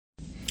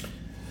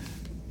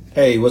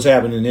Hey, what's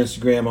happening in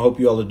Instagram? I hope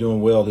you all are doing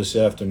well this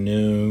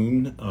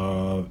afternoon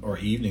or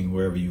evening,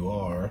 wherever you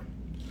are.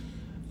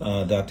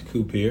 Dr.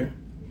 Coop here.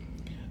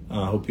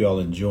 I hope you all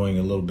are enjoying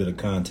a little bit of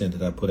content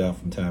that I put out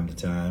from time to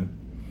time.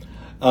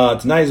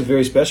 Tonight is a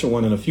very special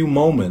one. In a few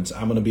moments,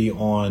 I'm going to be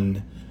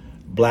on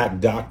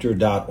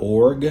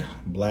blackdoctor.org,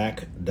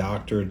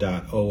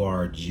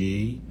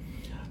 blackdoctor.org,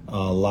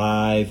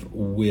 live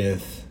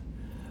with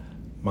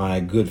my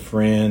good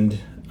friend,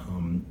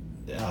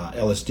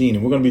 Ellis,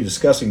 and we're going to be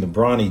discussing the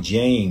Bronny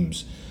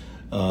James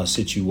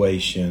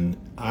situation.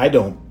 I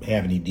don't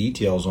have any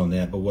details on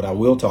that, but what I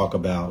will talk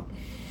about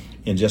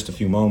in just a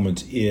few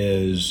moments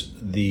is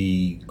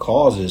the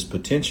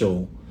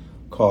potential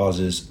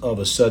causes of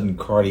a sudden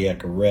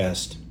cardiac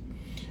arrest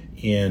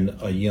in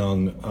a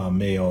young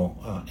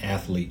male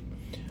athlete.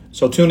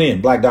 So tune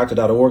in,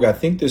 blackdoctor.org. I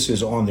think this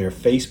is on their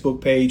Facebook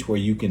page where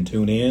you can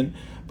tune in,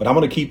 but I'm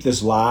going to keep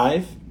this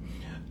live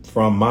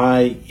from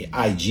my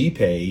IG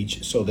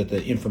page so that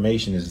the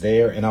information is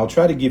there. And I'll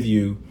try to give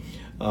you,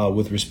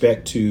 with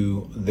respect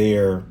to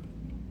their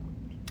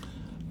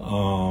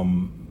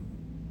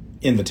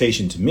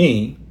invitation to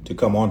me to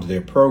come onto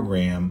their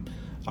program,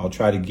 I'll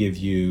try to give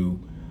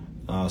you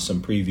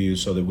some previews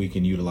so that we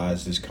can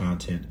utilize this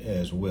content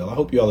as well. I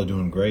hope you all are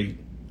doing great.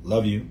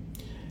 Love you.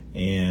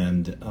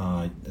 And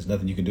there's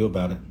nothing you can do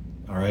about it.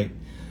 All right.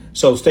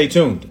 So stay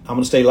tuned. I'm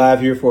going to stay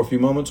live here for a few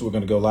moments. We're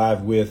going to go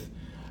live with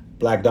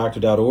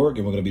blackdoctor.org,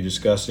 and we're going to be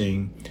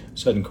discussing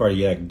sudden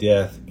cardiac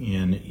death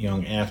in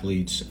young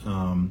athletes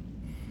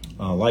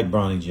like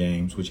Bronny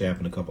James, which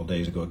happened a couple of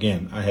days ago.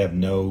 Again, I have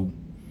no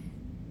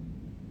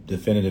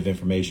definitive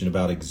information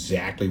about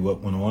exactly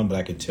what went on, but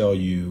I can tell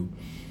you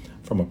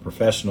from a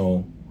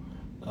professional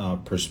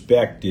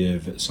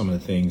perspective some of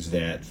the things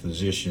that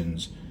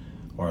physicians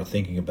are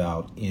thinking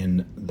about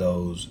in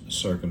those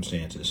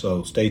circumstances.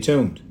 So stay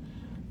tuned.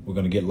 We're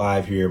going to get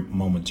live here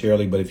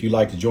momentarily, but if you'd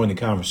like to join the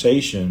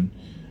conversation,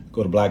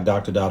 go to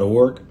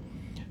blackdoctor.org,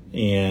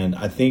 and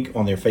I think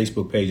on their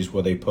Facebook page is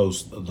where they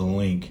post the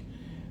link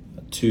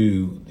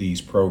to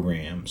these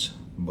programs.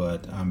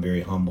 But I'm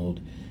very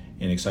humbled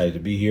and excited to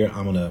be here.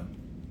 I'm going to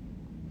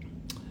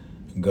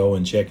go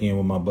and check in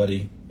with my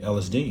buddy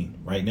Ellis Dean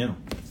right now.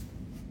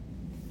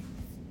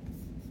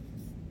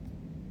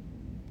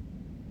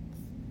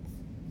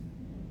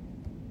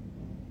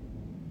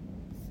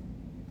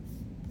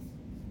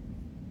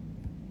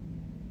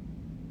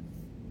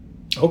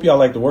 I hope y'all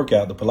like the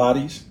workout, the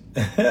Pilates.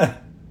 I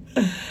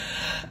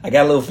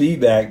got a little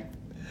feedback,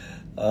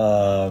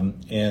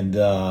 and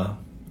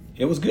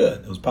it was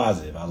good. It was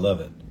positive. I love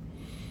it.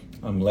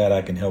 I'm glad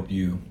I can help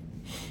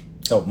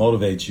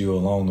motivate you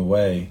along the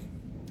way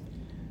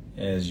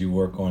as you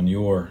work on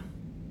your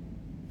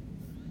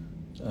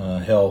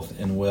health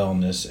and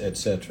wellness,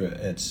 etc.,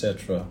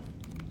 etc.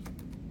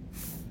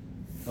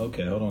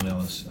 Okay, hold on,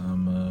 Ellis.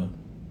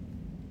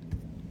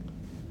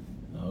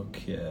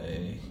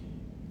 Okay.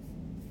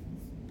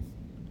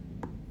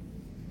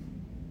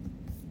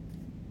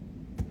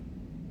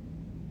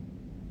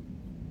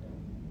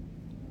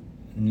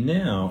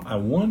 Now, I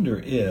wonder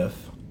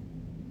if,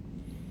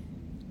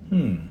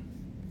 it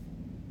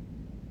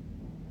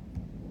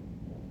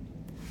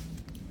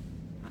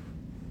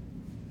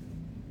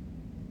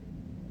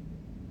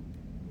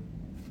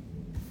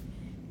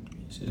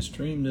says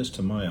stream this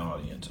to my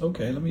audience.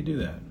 Okay, let me do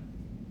that.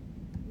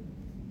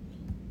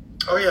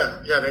 Oh,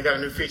 yeah, they got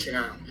a new feature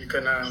now. You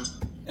can...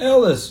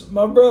 Ellis,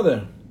 my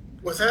brother.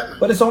 What's happening?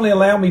 But it's only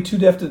allowed me two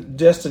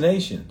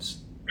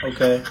destinations,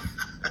 okay?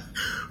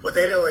 Well,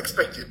 they don't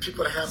expect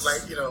people to have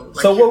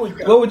So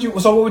what would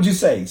you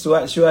say? So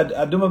I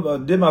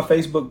did my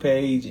Facebook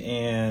page,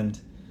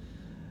 and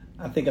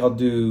I think I'll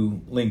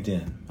do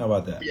LinkedIn. How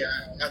about that? Yeah,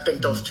 I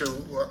think those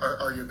two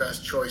are your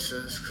best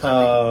choices.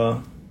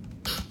 I'm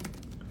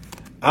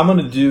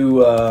gonna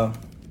do. I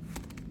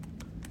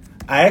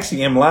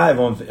actually am live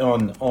on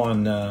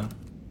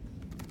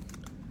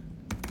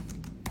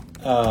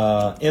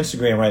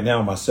Instagram right now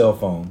on my cell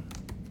phone.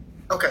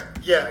 Okay,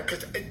 yeah,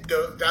 because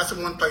that's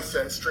the one place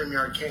that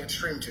StreamYard can't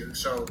stream to.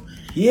 So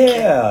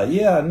yeah,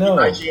 no.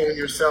 IG on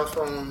your cell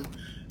phone,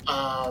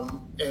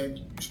 and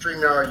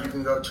StreamYard you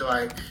can go to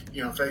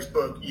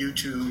Facebook,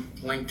 YouTube,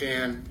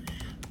 LinkedIn,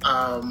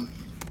 and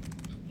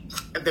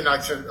then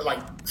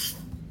like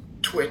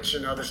Twitch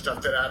and other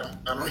stuff that I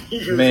don't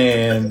use.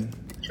 Man,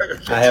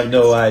 I have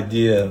no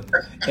idea.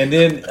 And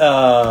then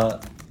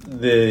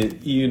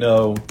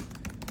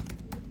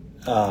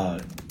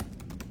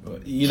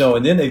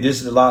and then they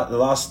just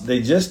lost.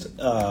 They just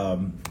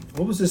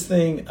what was this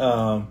thing?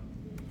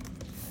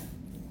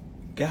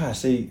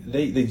 Gosh,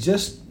 they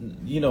just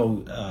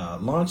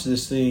launched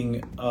this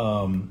thing.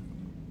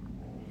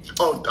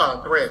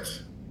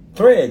 Threads.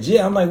 Threads,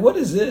 yeah. I'm like, what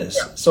is this?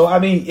 Yeah. So I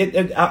mean,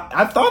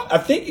 I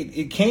think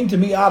it came to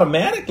me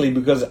automatically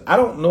because I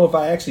don't know if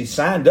I actually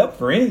signed up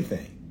for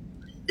anything.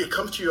 It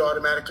comes to you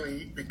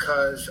automatically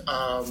because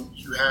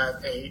you have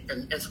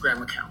an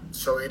Instagram account.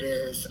 So it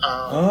is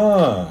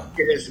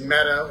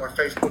Meta or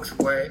Facebook's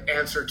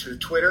answer to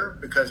Twitter,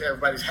 because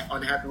everybody's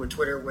unhappy with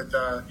Twitter with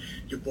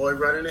your boy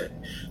running it.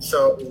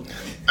 So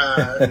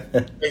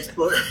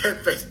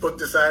Facebook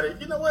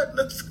decided, you know what,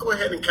 let's go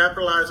ahead and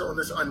capitalize on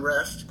this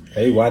unrest.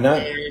 Hey, why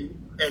not?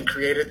 And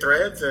created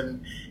Threads,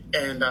 and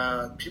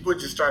people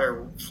just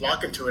started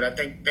flocking to it. I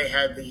think they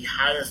had the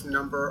highest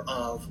number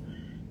of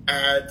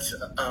ads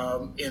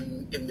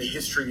in the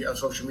history of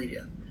social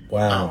media.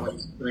 Wow. When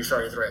they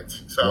started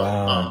Threads. So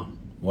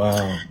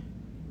wow.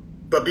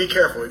 But be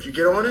careful if you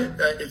get on it.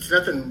 It's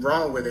nothing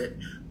wrong with it,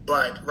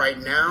 but right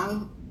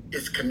now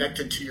it's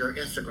connected to your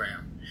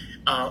Instagram,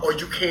 or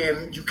you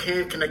can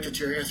connect it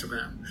to your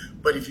Instagram.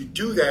 But if you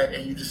do that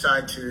and you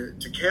decide to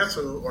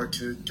cancel or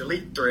to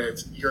delete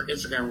Threads, your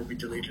Instagram will be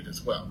deleted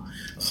as well.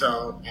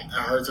 So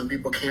I heard some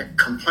people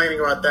complaining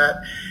about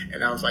that,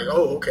 and I was like,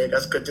 oh, okay,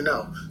 that's good to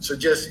know. So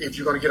just if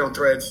you're going to get on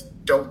Threads,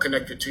 don't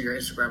connect it to your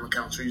Instagram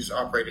account. So you just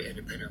operate it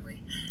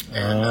independently.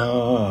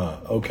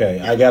 Okay.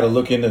 I got to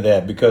look into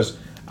that, because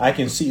I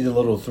can see the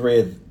little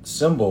Thread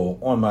symbol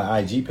on my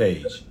IG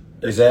page.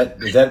 Is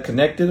that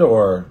connected,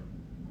 or?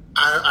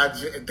 Have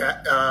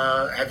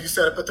you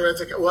set up a Threads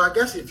account? Well, I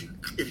guess if you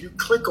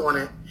click on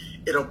it,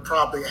 it'll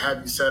probably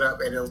have you set up,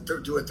 and it'll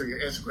do it through your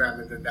Instagram,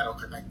 and then that'll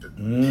connect it.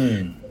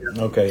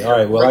 Okay, all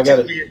right. Well, I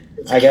gotta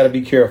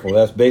be careful.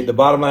 That's the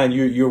bottom line.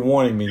 You're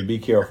warning me to be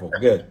careful.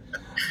 Good.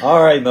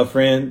 All right, my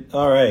friend.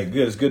 All right,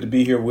 good. It's good to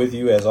be here with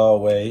you as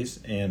always.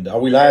 And are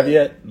we live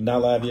yet?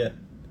 Not live yet?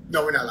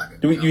 No, we're not live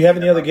yet. Do you have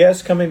any other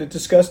guests coming to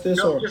discuss this?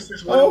 No, just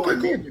this one.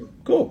 Okay,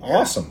 cool. Yeah.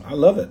 Awesome. I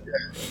love it.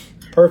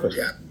 Yeah. Perfect.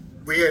 Yeah.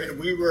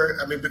 We were,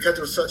 because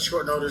it was such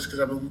short notice,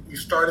 because we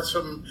started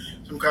some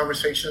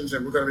conversations,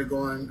 and we're going to be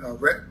going,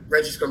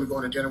 Reggie's going to be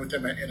going to dinner with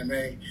them at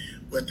NMA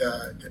with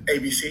the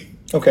ABC.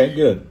 Okay,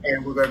 good.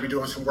 And we're going to be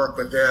doing some work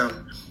with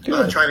them,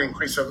 trying to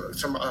increase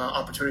some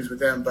opportunities with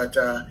them. But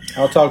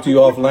I'll talk to you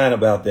offline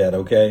about that.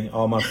 Okay,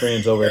 all my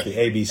friends over at the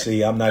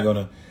ABC. I'm not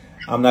gonna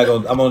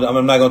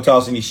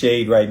toss any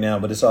shade right now,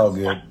 but it's all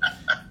good.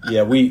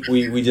 Yeah, we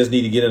just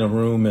need to get in a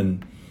room,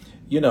 and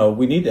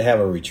we need to have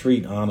a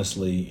retreat,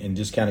 honestly, and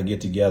just kind of get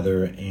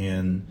together.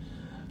 And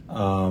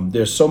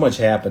there's so much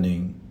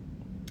happening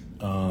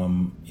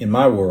in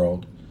my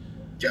world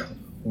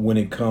when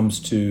it comes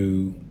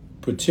to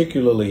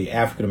particularly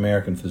African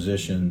American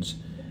physicians,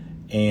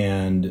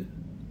 and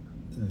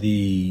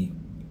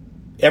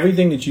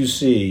everything that you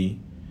see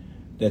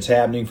that's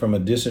happening from a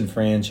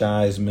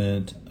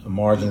disenfranchisement, a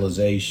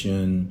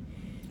marginalization,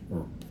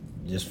 or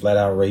just flat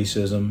out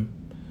racism,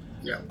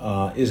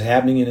 is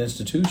happening in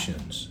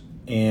institutions.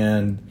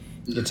 And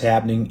it's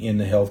happening in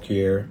the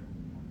healthcare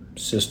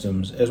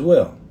systems as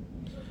well.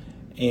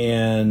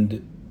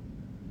 And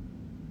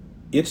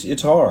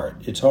it's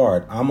hard. It's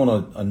hard. I'm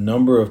on a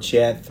number of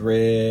chat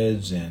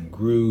threads and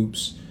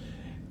groups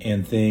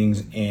and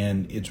things,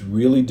 and it's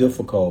really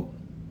difficult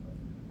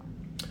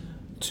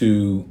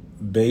to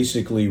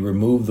basically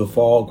remove the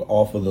fog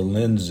off of the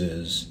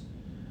lenses,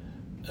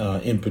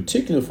 in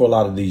particular for a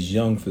lot of these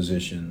young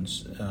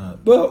physicians.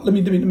 Well, let me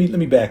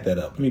back that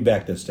up. Let me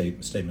back that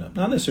statement up.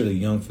 Not necessarily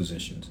young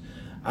physicians.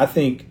 I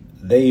think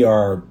they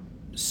are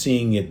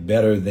seeing it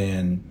better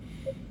than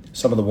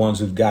some of the ones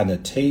who've gotten a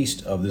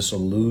taste of this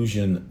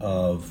illusion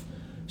of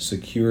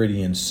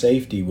security and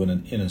safety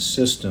in a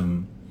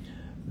system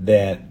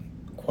that,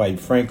 quite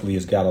frankly,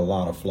 has got a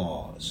lot of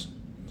flaws.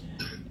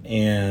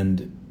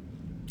 And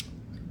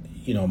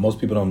most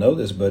people don't know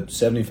this, but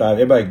 75,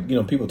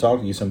 everybody, people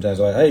talk to you sometimes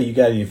like, hey, you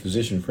got any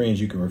physician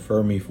friends you can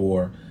refer me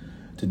to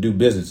do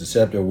business, to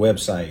set up their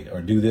website,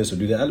 or do this or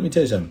do that. Let me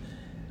tell you something.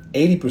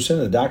 80% of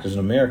the doctors in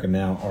America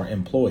now are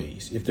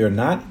employees. If they're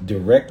not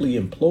directly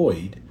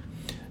employed,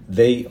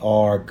 they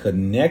are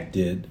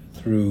connected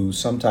through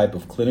some type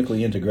of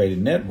clinically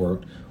integrated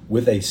network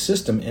with a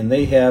system, and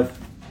they have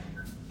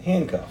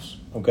handcuffs.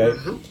 Okay.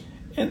 Mm-hmm.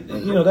 And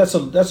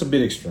that's a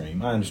bit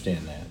extreme. I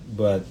understand that.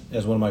 But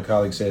as one of my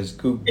colleagues says,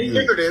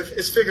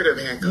 it's figurative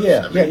handcuffs.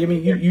 Yeah, I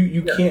mean,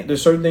 you can't.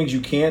 There's certain things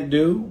you can't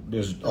do.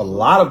 There's a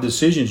lot of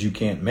decisions you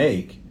can't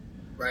make,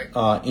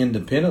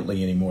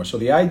 independently anymore. So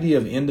the idea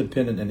of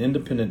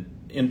independent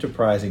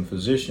enterprising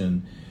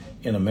physician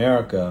in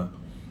America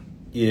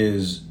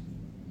is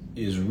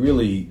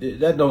really,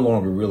 that no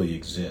longer really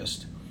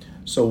exists.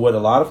 So what a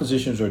lot of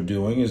physicians are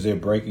doing is they're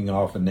breaking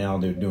off, and now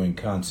they're doing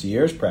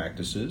concierge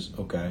practices,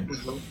 okay?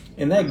 Mm-hmm.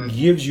 And that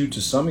gives you, to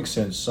some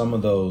extent, some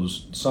of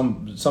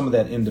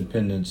that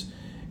independence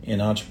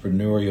and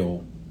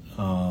entrepreneurial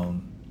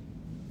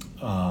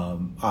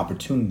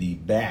opportunity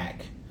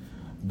back,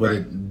 but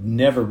it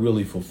never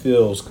really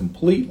fulfills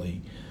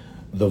completely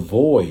the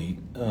void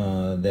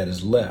that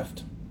is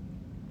left.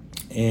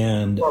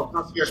 And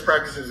concierge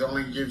practices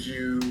only gives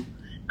you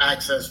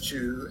access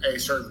to a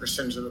certain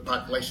percentage of the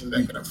population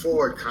that can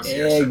afford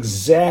concierge.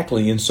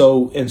 Exactly. And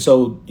so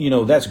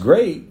that's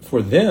great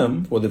for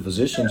them, for the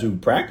physicians who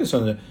practice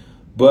on it.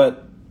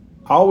 But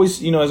I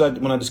always,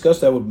 when I discuss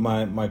that with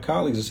my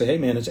colleagues, I say, hey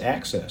man, it's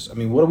access. I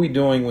mean, what are we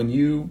doing when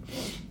you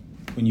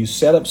when you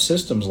set up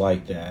systems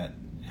like that,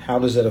 how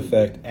does that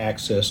affect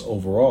access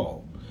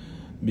overall?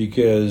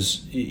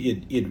 Because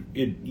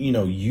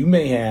you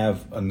may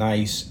have a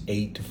nice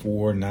 8 to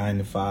 4, 9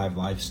 to 5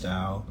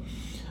 lifestyle,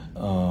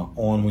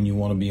 on when you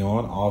want to be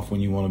on, off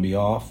when you want to be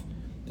off.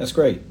 That's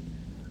great.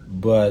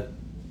 But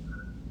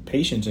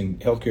patients and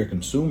healthcare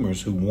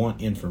consumers who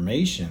want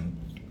information,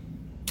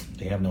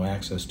 they have no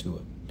access to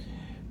it.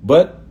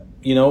 But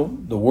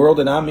the world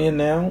that I'm in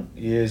now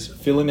is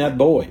filling that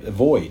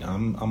void.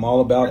 I'm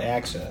all about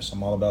access.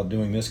 I'm all about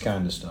doing this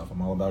kind of stuff.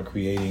 I'm all about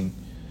creating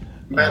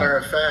matter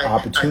of fact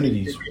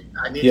opportunities.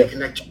 I need to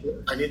connect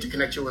you. I need to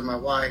connect you with my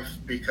wife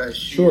because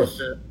she's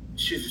the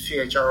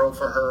CHRO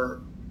for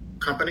her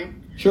company.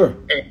 Sure.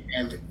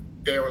 And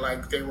they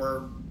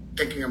were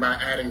thinking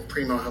about adding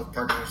Primo Health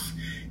Partners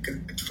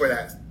for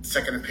that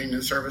second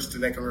opinion service that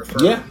they can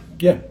refer. Yeah.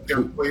 Their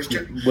employees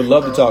to. Would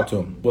love to talk to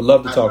them.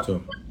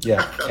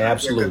 Yeah,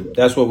 absolutely.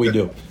 That's what we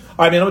do. All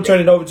right, man, I'm going to turn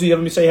it over to you.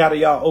 Let me say hi to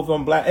y'all over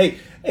on Black. Hey,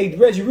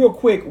 Reggie, real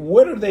quick,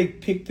 where do they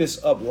pick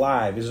this up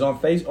live? Is it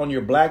on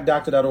your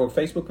blackdoctor.org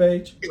Facebook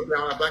page? It will be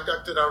on our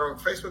blackdoctor.org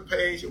Facebook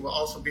page. It will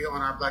also be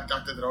on our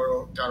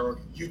blackdoctor.org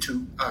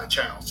YouTube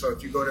channel. So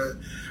if you go to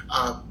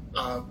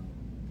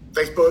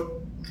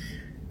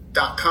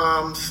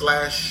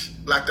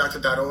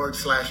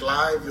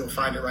facebook.com/blackdoctor.org/live, you'll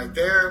find it right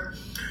there.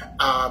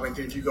 And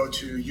then if you go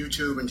to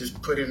YouTube and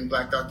just put in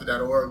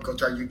blackdoctor.org, go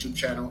to our YouTube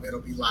channel, it'll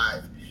be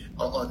live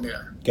on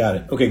there. Got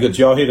it. Okay, good.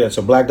 So y'all hear that?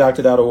 So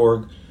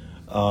blackdoctor.org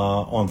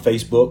on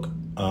Facebook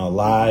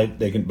live.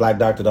 They can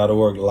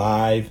blackdoctor.org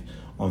live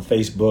on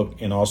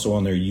Facebook and also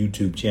on their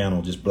YouTube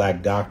channel. Just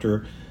Black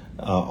Doctor,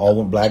 all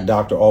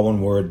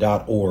one word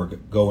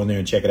 .org. Go in there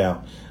and check it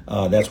out.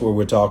 That's where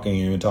we're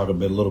talking, and we'll talk a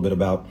little bit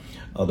about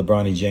the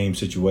Bronny James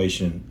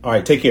situation. All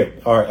right, take care.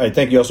 All right,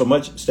 thank you all so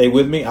much. Stay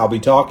with me. I'll be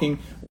talking.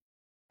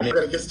 I'm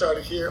going to get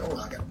started here. I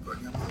got to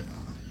bring up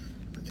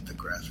get the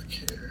graphic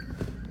here.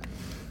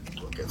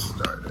 We'll get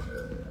started.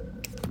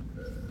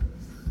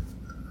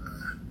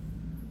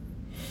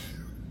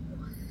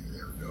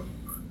 There we go.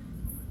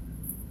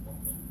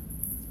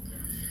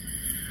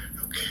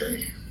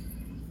 Okay.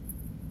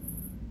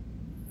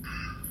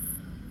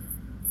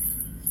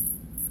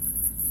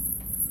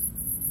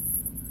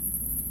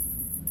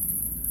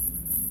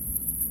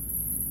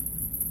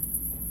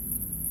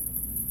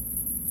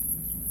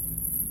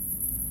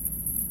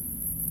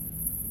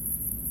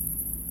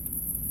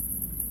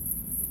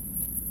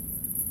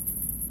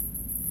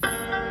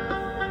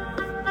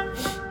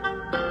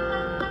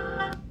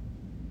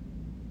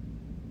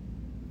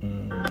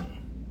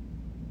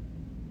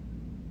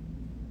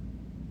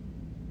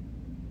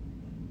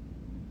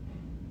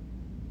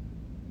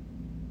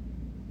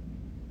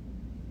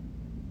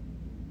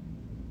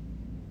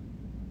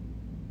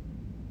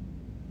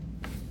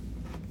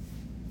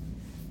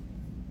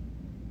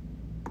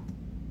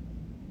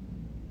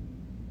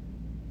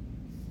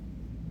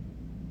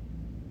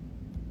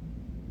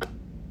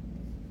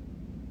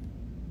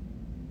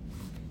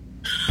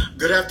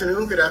 Good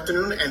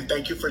afternoon, and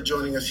thank you for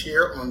joining us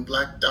here on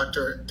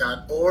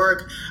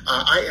blackdoctor.org.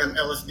 I am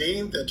Ellis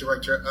Dean, the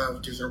Director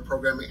of Digital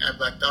Programming at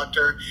Black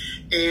Doctor,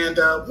 and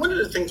one of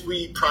the things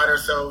we pride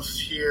ourselves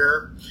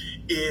here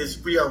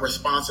is we are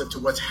responsive to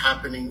what's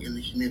happening in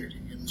the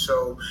community. And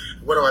so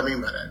what do I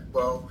mean by that?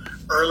 Well,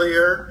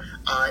 earlier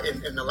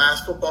in the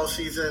last football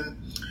season,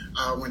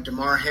 when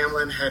Damar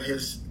Hamlin had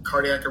his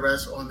cardiac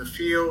arrest on the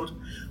field,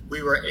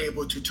 we were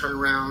able to turn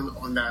around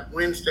on that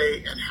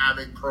Wednesday and have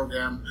a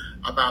program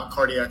about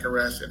cardiac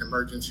arrest and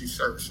emergency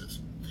services.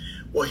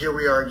 Well, here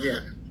we are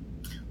again.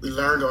 We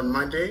learned on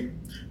Monday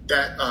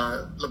that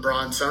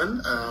LeBron's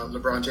son,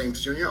 LeBron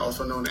James Jr.,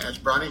 also known as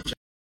Bronny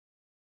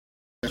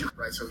James,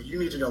 right? So you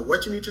need to know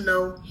what you need to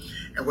know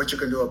and what you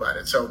can do about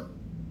it. So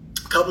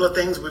a couple of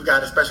things. We've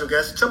got a special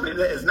guest, somebody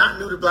that is not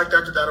new to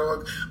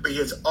blackdoctor.org, but he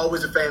is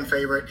always a fan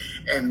favorite,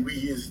 and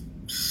he is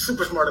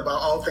super smart about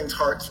all things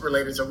hearts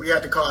related. So we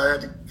had to call.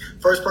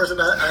 First person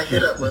I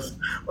hit up was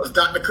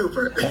Dr.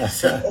 Cooper.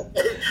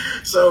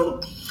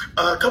 So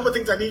a couple of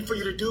things I need for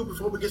you to do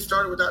before we get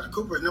started with Dr.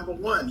 Cooper is, number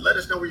one, let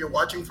us know where you're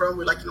watching from.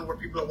 We'd like to know where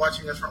people are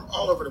watching us from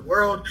all over the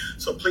world.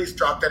 So please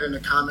drop that in the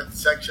comment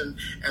section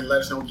and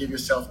let us know. Give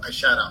yourself a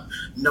shout out.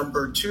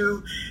 Number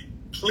two,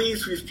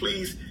 please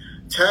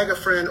tag a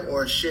friend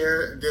or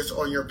share this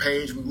on your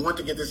page. We want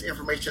to get this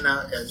information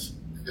out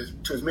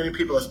to as many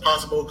people as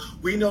possible.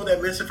 We know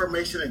that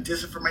misinformation and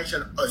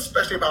disinformation,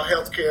 especially about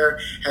healthcare,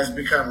 has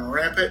become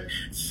rampant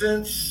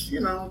since,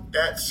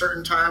 that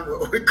certain time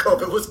with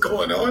COVID was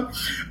going on.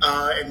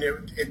 And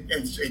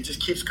it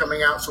just keeps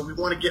coming out. So we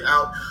want to get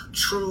out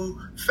true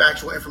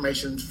factual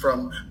information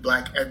from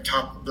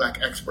top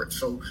black experts.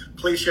 So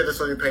please share this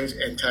on your page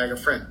and tag a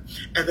friend.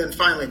 And then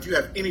finally, if you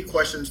have any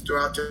questions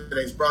throughout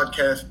today's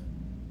broadcast,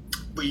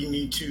 we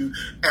need to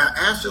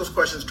ask those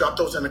questions, drop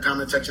those in the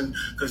comment section,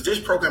 because this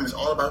program is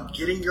all about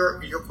getting your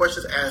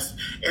questions asked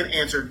and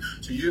answered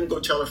so you can go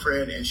tell a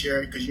friend and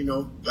share it, because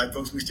like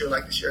folks, we still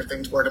like to share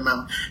things word of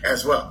mouth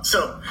as well.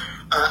 So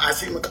I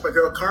see my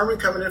girl Carmen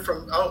coming in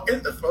from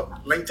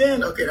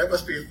LinkedIn. Okay, that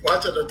must be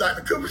watching the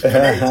Dr. Cooper's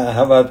page.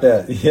 How about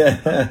that?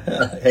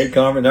 Yeah. Hey,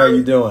 Carmen, how are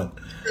you doing?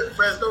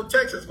 Fresno,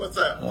 Texas. What's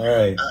up? All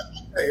right.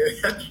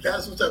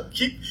 That's what's up.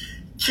 Keep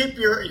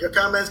your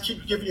comments.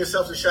 Keep giving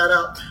yourselves a shout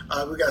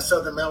out. We got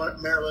Southern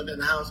Maryland in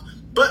the house.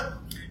 But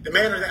the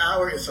man of the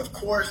hour is, of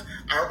course,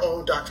 our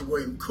own Dr.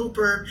 William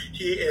Cooper.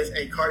 He is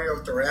a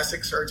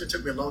cardiothoracic surgeon. It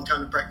took me a long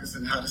time to practice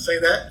on how to say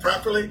that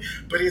properly,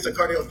 but he's a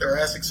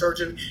cardiothoracic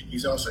surgeon.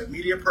 He's also a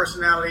media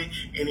personality,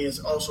 and he is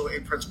also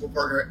a principal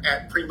partner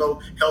at Primo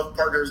Health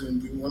Partners.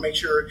 And we want to make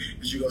sure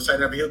as you go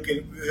sign up, he'll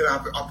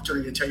have an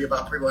opportunity to tell you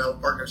about Primo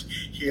Health Partners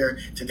here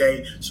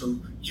today, so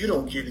you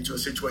don't get into a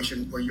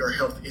situation where your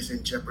health is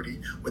in jeopardy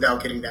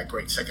without getting that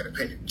great second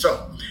opinion.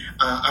 So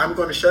I'm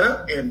going to shut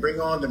up and bring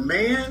on the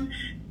man,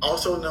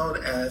 also known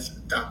as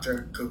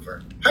Dr.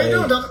 Cooper. How you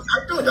doing, Doc?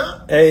 How you doing,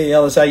 Doc? Hey,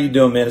 Ellis, how you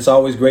doing, man? It's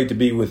always great to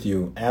be with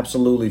you.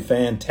 Absolutely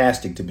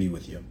fantastic to be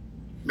with you.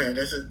 Man,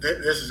 this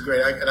is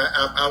great.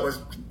 I was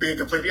being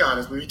completely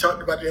honest. When you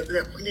talked about it the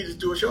other day, we need to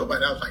do a show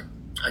about it. I was like,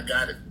 I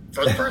got it.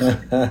 First person.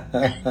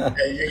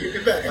 Hey, you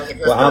get back. I was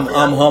like, well,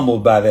 I'm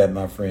humbled by that,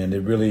 my friend.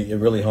 It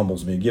really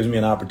humbles me. It gives me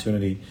an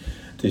opportunity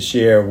to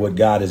share what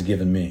God has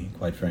given me,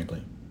 quite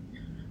frankly.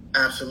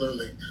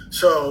 Absolutely.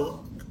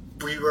 So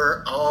we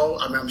were all,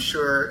 I'm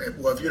sure,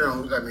 well, if you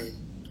don't,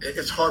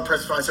 it's hard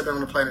pressed to find somebody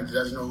on the planet that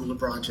doesn't know who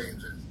LeBron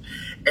James is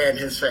and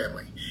his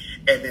family.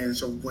 And then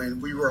so when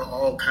we were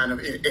all kind of,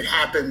 it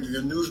happened,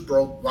 the news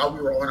broke while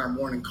we were on our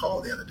morning call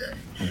the other day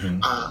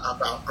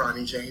about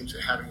Bronny James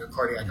having a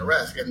cardiac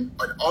arrest. And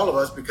all of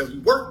us, because we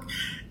work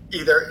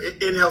either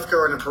in healthcare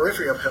or in the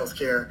periphery of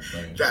healthcare,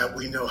 right, that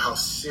we know how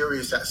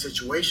serious that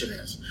situation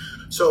is.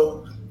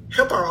 So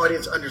help our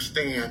audience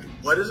understand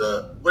what is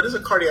a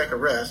cardiac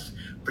arrest,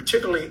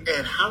 particularly,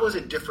 and how is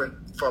it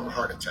different from a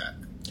heart attack?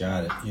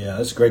 Got it. Yeah,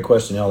 that's a great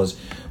question, Ellis.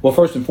 Well,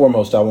 first and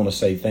foremost, I want to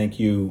say thank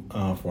you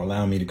for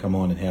allowing me to come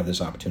on and have this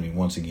opportunity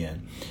once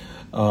again.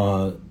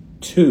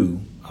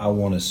 Two, I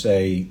want to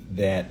say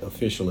that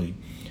officially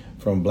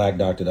from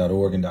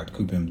blackdoctor.org and Dr.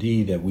 Cooper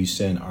MD that we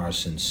send our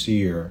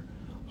sincere,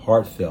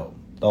 heartfelt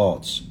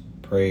thoughts,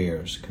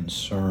 prayers,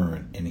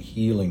 concern, and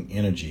healing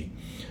energy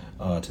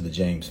to the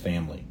James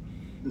family.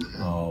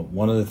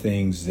 One of the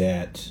things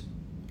that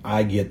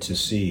I get to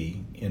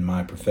see in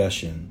my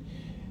profession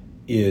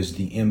is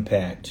the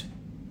impact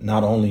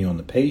not only on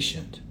the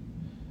patient,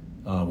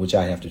 which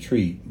I have to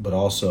treat, but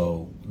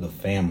also the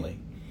family.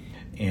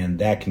 And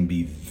that can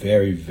be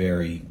very,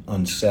 very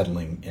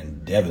unsettling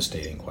and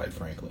devastating, quite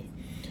frankly.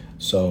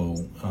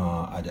 So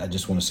I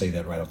just want to say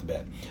that right off the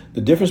bat.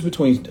 The difference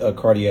between a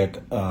cardiac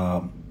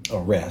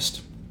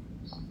arrest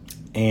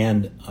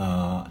and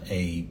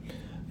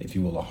if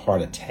you will, a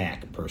heart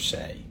attack per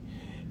se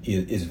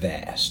is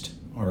vast,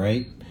 all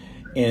right?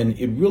 And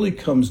it really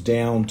comes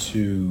down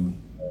to,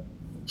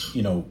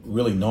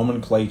 really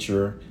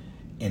nomenclature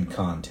and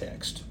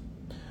context.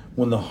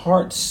 When the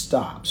heart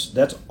stops,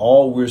 that's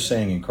all we're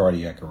saying in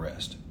cardiac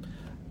arrest.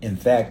 In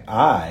fact,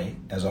 I,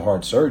 as a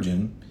heart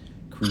surgeon,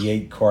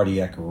 create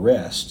cardiac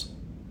arrest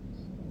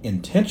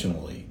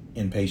intentionally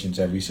in patients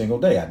every single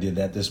day. I did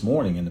that this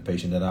morning in the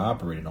patient that I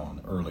operated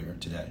on earlier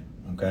today,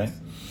 okay?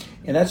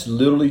 And that's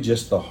literally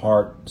just the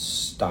heart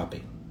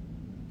stopping,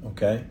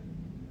 okay?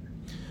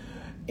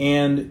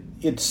 And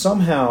it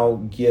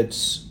somehow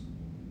gets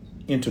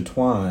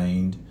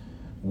intertwined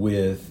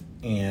with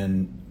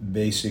and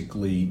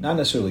basically not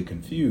necessarily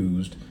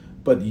confused,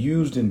 but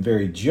used in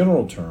very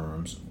general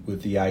terms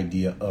with the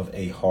idea of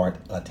a heart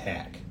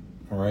attack.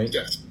 All right?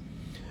 Yes.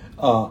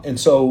 And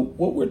so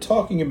what we're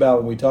talking about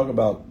when we talk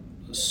about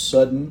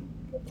sudden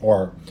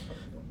or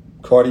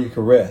cardiac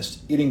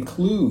arrest, it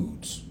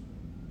includes,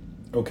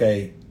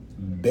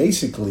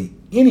 basically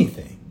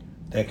anything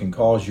that can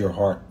cause your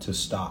heart to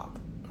stop.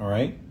 All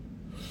right?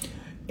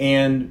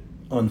 And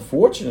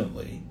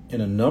unfortunately, in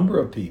a number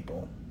of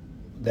people,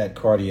 that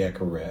cardiac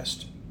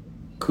arrest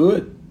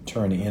could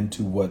turn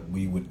into what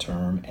we would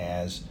term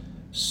as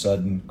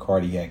sudden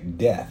cardiac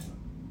death.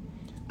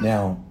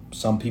 Now,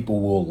 some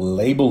people will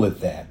label it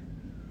that,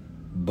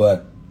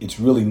 but it's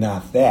really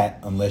not that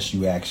unless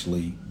you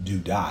actually do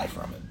die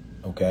from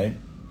it, okay?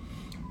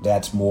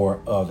 That's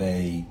more of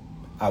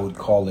I would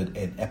call it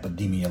an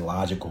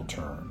epidemiological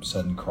term,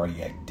 sudden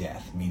cardiac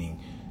death,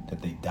 meaning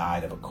that they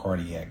died of a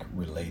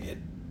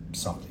cardiac-related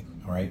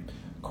something, all right?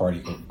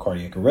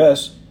 Cardiac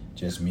arrest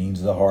just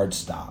means the heart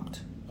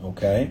stopped,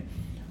 okay?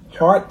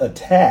 Heart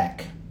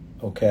attack,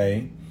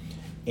 okay?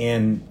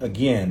 And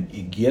again,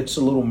 it gets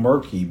a little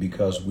murky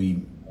because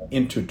we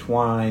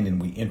intertwine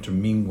and we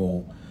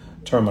intermingle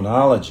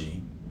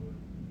terminology.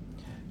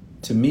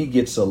 To me,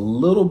 gets a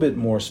little bit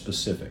more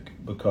specific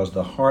because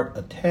the heart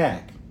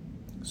attack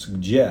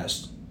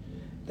suggests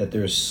that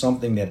there's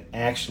something that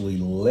actually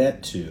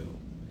led to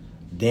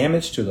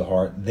damage to the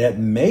heart that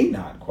may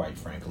not, quite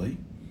frankly,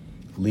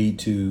 lead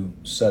to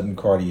sudden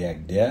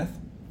cardiac death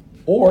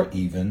or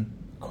even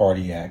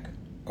cardiac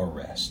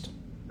arrest.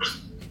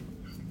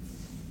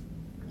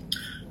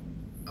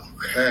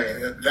 Okay,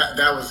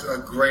 that was a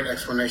great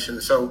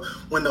explanation. So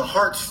when the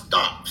heart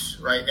stops,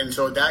 right, and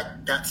so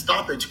that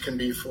stoppage can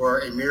be for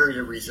a myriad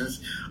of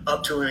reasons,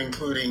 up to and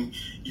including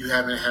you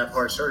having to have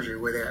heart surgery,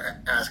 where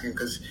they're asking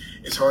because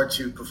it's hard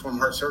to perform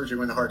heart surgery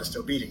when the heart is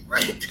still beating,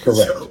 right?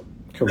 Correct.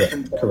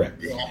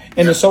 Correct.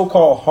 And the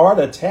so-called heart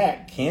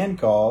attack can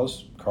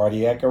cause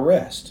cardiac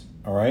arrest,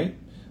 all right?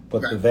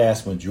 But the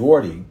vast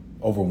majority,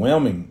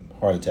 overwhelming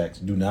heart attacks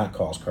do not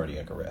cause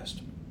cardiac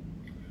arrest.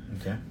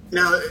 Okay.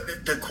 Now,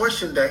 the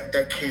question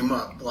that came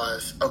up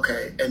was,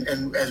 okay,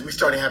 and as we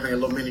started having a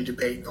little mini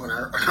debate on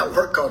our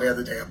work call the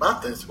other day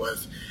about this,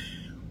 was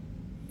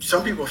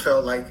some people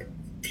felt like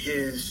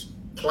his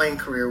playing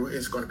career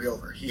is going to be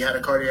over. He had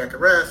a cardiac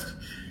arrest.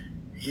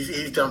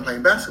 He's done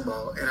playing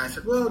basketball. And I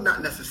said, well,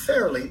 not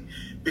necessarily,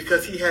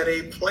 because he had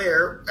a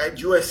player at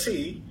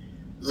USC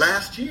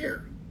last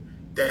year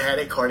that had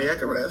a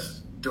cardiac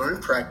arrest during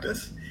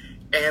practice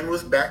and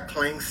was back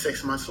playing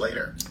 6 months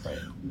later. Right.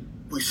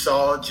 We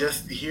saw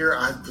just here,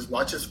 I was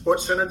watching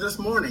SportsCenter this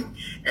morning,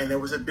 and there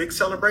was a big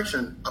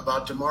celebration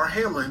about Damar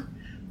Hamlin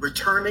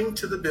returning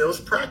to the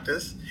Bills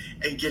practice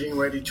and getting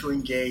ready to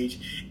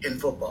engage in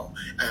football.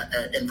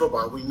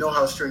 We know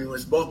how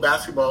strenuous both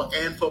basketball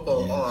and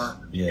football are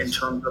in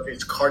terms of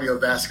its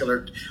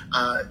cardiovascular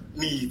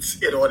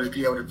needs in order to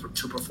be able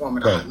to perform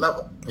at a high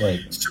level.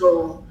 Right.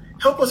 So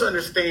help us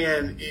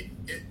understand,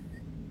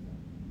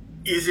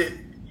 is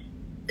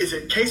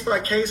it case by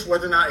case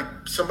whether or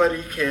not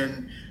somebody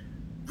can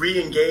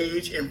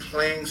re-engage in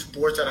playing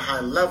sports at a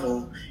high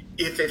level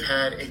if they've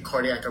had a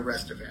cardiac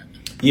arrest event?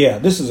 Yeah,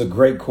 this is a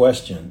great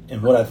question.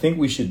 And what I think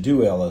we should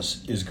do,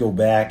 Ellis, is go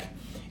back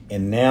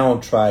and now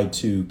try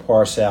to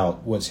parse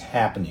out what's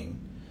happening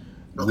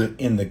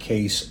in the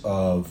case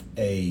of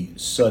a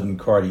sudden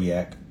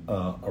cardiac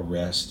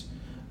arrest,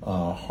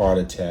 heart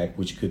attack,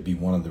 which could be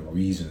one of the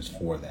reasons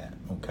for that,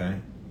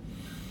 okay?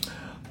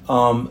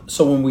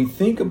 So when we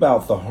think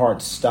about the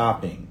heart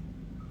stopping,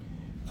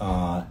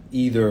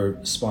 either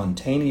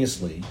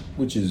spontaneously,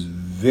 which is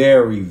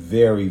very,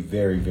 very,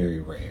 very, very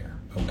rare,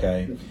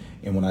 okay?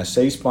 And when I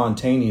say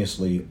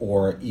spontaneously,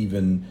 or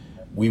even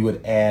we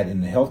would add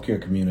in the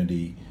healthcare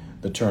community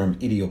the term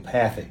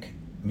idiopathic,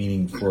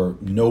 meaning for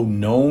no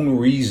known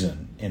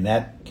reason, and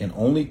that can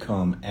only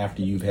come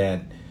after you've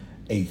had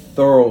a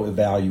thorough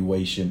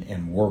evaluation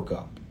and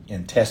workup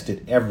and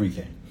tested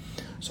everything.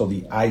 So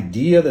the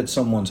idea that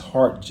someone's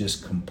heart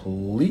just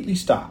completely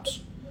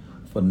stops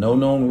for no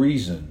known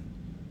reason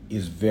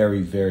is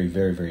very, very,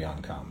 very, very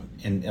uncommon.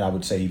 And I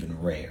would say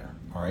even rare.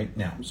 All right.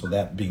 Now, so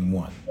that being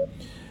one.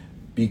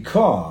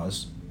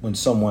 Because when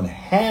someone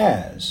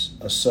has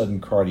a sudden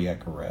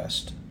cardiac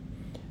arrest,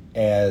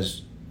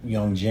 as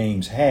young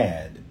James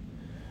had,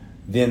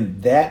 then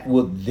that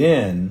would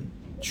then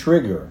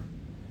trigger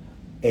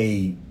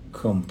a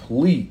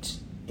complete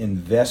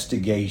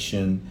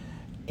investigation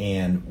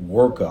and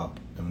workup.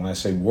 And when I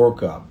say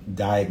workup,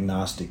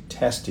 diagnostic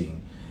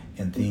testing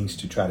and things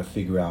to try to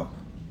figure out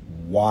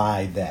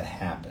why that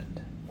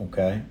happened.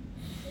 Okay?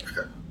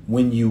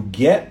 When you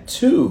get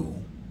to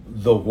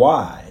the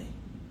why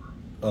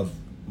of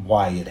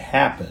why it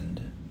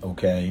happened,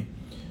 okay,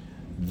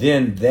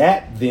 then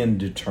that then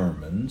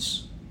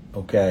determines,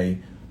 okay,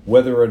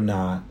 whether or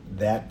not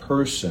that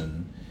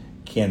person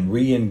can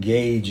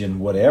re-engage in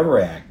whatever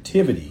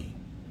activity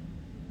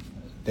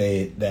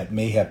that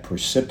may have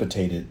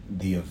precipitated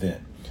the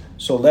event.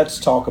 So let's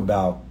talk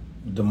about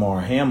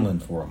Damar Hamlin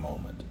for a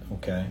moment,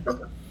 okay?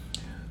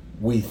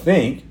 We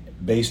think,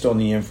 based on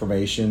the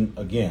information,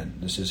 again,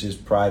 this is his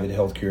private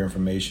healthcare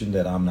information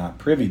that I'm not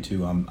privy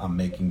to. I'm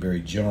making very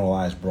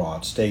generalized,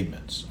 broad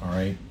statements, all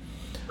right?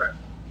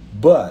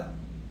 But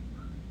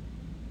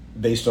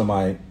based on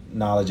my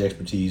knowledge,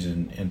 expertise,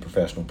 and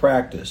professional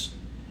practice,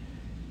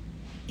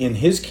 in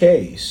his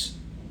case,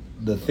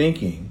 the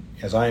thinking,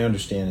 as I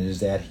understand it, is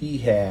that he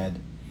had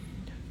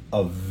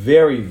a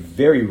very,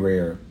 very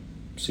rare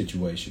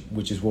situation,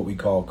 which is what we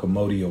call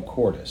commotio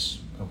cordis,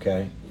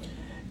 okay?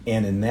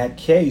 And in that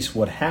case,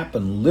 what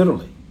happened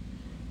literally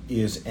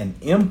is an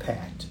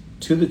impact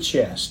to the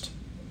chest,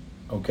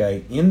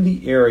 okay, in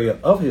the area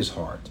of his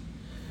heart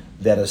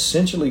that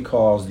essentially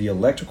caused the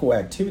electrical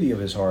activity of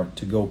his heart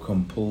to go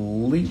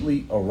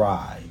completely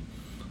awry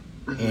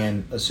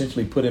and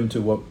essentially put him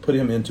into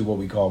what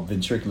we call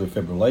ventricular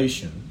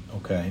fibrillation,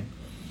 okay?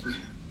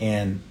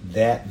 And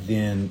that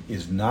then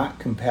is not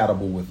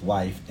compatible with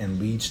life and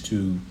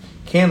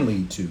can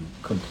lead to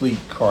complete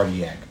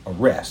cardiac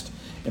arrest.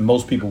 And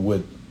most people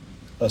would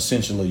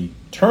essentially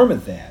term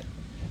it that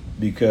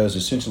because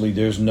essentially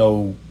there's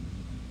no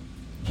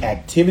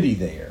activity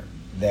there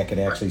that could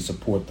actually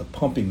support the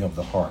pumping of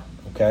the heart,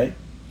 okay?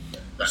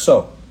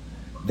 So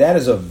that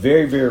is a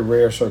very, very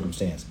rare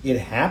circumstance. It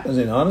happens,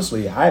 and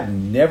honestly, I've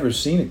never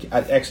seen it.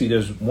 Actually,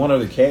 there's one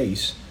other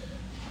case.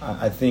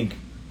 I think,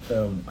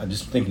 I'm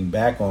just thinking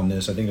back on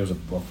this, I think there was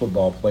a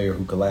football player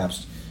who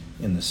collapsed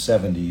in the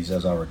 70s,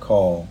 as I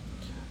recall.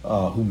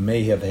 who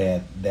may have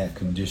had that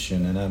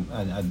condition, and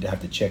I'd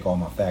have to check all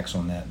my facts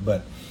on that.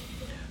 But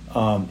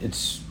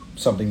it's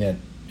something that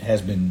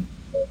has been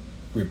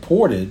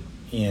reported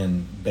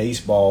in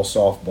baseball,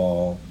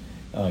 softball,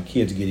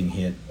 kids getting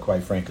hit,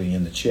 quite frankly,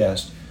 in the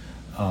chest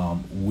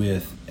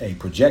with a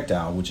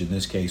projectile, which in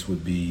this case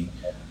would be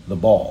the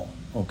ball.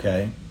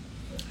 Okay,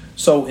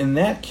 so in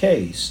that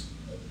case,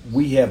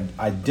 we have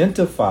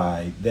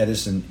identified that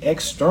it's an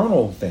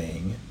external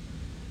thing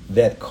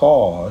that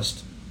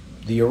caused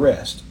the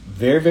arrest.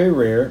 Very, very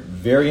rare,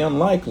 very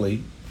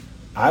unlikely.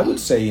 I would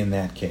say in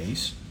that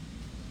case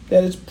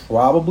that it's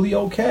probably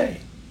okay.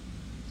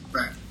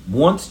 Right.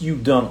 Once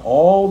you've done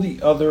all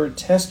the other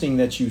testing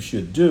that you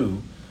should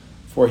do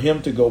for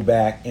him to go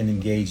back and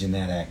engage in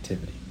that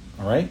activity.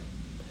 All right?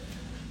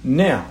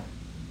 Now,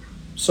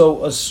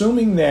 so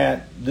assuming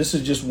that this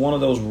is just one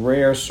of those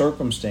rare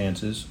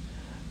circumstances,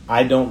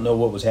 I don't know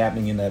what was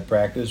happening in that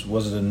practice.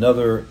 Was it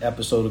another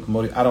episode of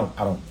commodity? I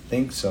don't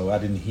think so. I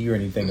didn't hear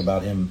anything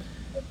about him,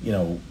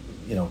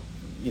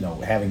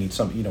 having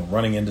some,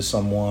 running into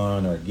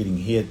someone or getting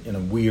hit in a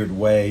weird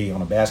way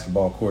on a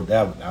basketball court.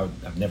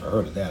 I've never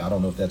heard of that. I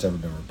don't know if that's ever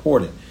been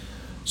reported.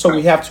 So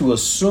we have to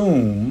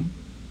assume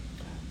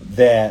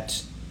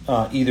that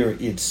either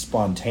it's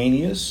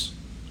spontaneous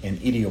and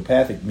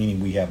idiopathic, meaning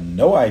we have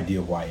no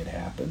idea why it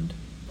happened,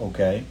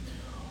 okay,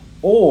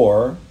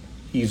 or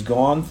he's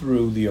gone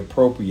through the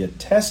appropriate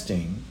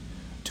testing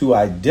to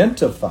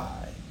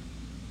identify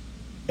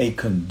a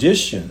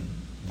condition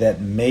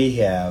that may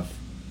have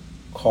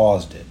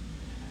caused it.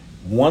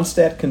 Once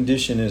that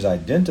condition is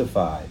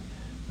identified,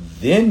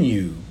 then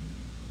you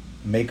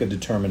make a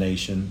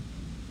determination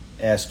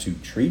as to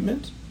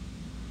treatment,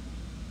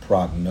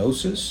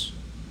 prognosis,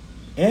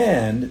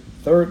 and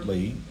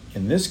thirdly,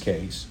 in this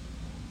case,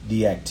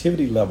 the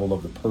activity level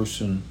of the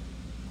person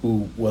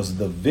who was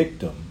the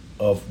victim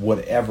of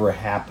whatever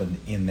happened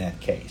in that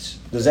case.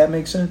 Does that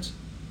make sense?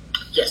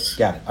 Yes.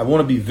 Got it. I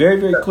want to be very,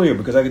 very clear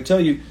because I can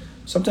tell you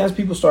sometimes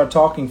people start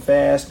talking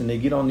fast and they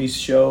get on these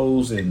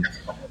shows and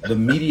the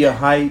media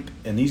hype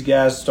and these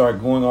guys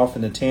start going off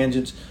into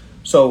tangents.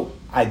 So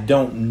I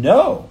don't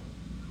know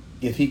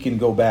if he can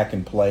go back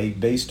and play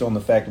based on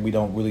the fact that we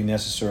don't really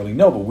necessarily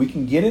know. But we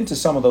can get into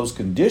some of those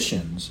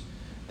conditions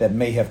that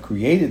may have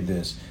created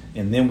this,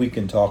 and then we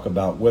can talk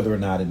about whether or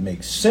not it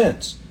makes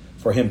sense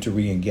for him to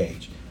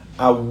re-engage.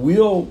 I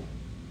will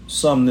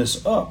sum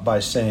this up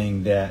by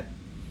saying that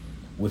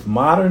with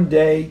modern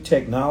day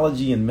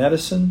technology and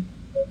medicine,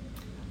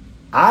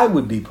 I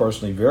would be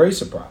personally very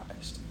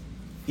surprised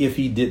if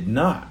he did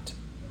not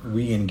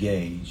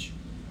re-engage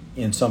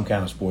in some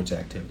kind of sports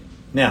activity.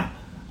 Now,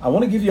 I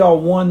want to give you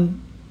all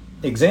one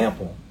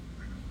example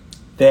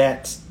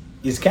that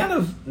is kind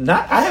of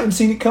not, I haven't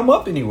seen it come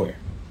up anywhere.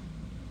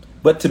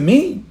 But to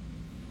me,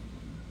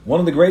 one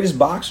of the greatest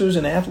boxers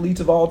and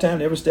athletes of all time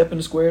to ever step in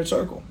the squared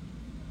circle.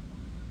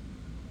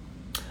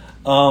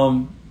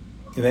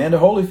 Evander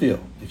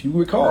Holyfield, if you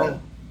recall,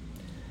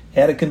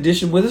 had a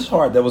condition with his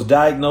heart that was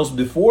diagnosed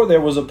before there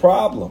was a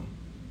problem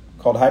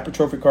called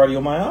hypertrophic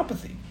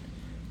cardiomyopathy.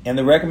 And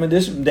the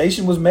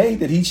recommendation was made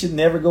that he should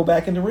never go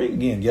back in the ring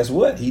again. Guess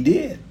what? He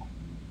did.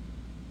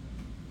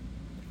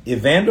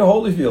 Evander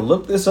Holyfield,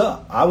 look this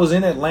up. I was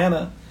in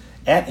Atlanta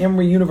at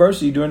Emory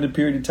University during the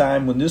period of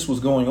time when this was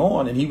going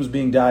on, and he was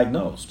being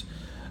diagnosed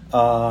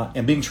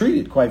and being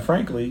treated, quite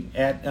frankly,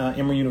 at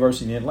Emory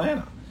University in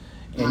Atlanta.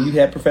 And you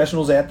had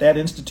professionals at that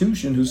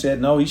institution who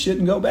said, no, he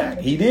shouldn't go back.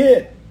 He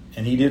did,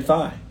 and he did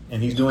fine,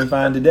 and he's doing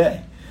fine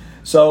today.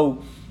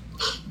 So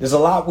there's a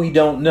lot we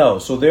don't know.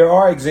 So there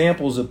are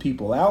examples of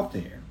people out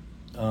there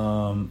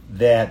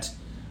that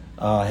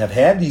have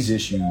had these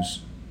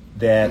issues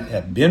that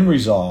have been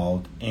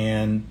resolved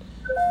and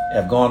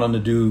have gone on to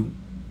do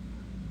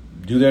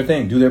their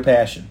thing, do their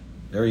passion.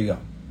 There you go.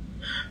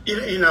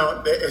 You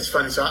know, it's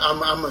funny. So I'm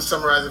going to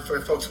summarize it for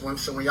folks.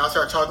 So when y'all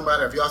start talking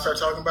about it, if y'all start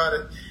talking about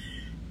it,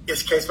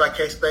 it's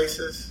case-by-case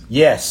basis.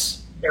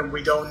 Yes. And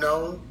we don't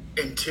know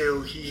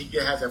until he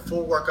has a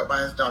full workup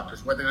by his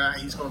doctors whether or not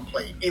he's going to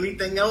play.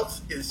 Anything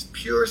else is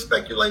pure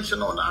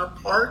speculation on our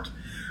part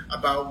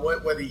about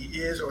whether he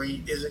is or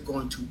he isn't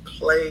going to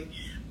play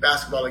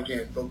basketball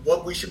again. But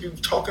what we should be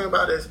talking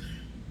about is,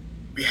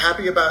 be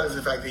happy about is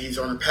the fact that he's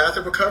on the path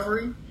of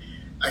recovery,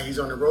 he's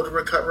on the road to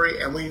recovery,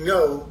 and we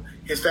know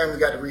his family's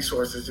got the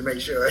resources to make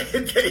sure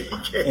that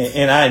he gets.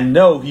 And I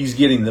know he's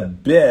getting the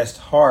best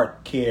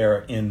heart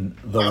care in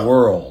the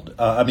world.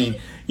 I mean,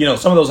 you know,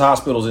 some of those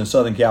hospitals in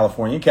Southern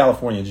California, in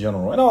California in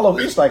general, and all over,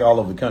 just like all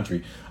over the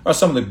country, are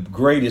some of the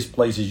greatest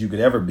places you could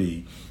ever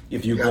be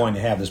if you're going to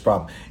have this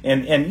problem.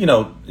 And you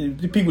know,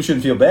 people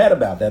shouldn't feel bad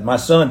about that. My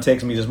son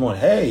texted me this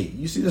morning, hey,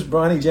 you see this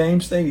Bronny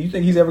James thing? You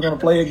think he's ever going to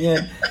play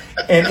again?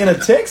 And in a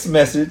text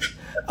message,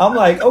 I'm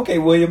like, okay,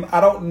 William, I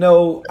don't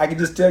know. I can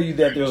just tell you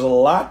that there's a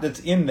lot that's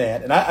in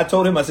that. And I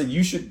told him, I said,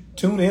 you should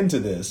tune into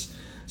this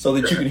so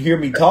that you can hear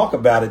me talk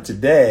about it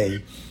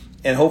today.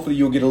 And hopefully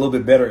you'll get a little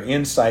bit better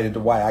insight into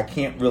why I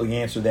can't really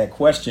answer that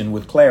question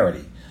with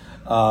clarity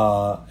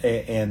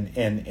and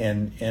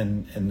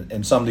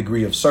some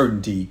degree of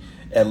certainty,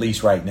 at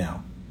least right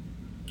now.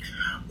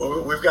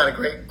 Well, we've got a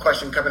great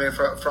question coming in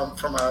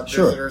from our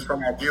visitors,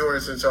 from our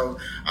viewers, and so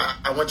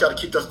I want y'all to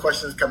keep those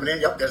questions coming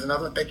in. Yep, there's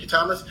another one. Thank you,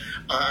 Thomas.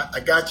 I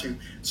got you.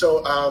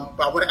 So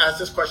I want to ask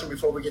this question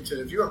before we get to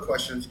the viewer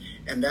questions,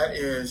 and that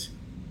is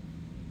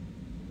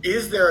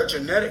there a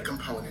genetic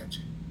component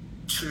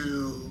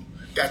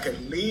that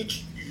could lead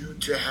you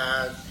to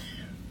have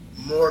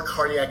more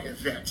cardiac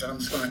events? And I'm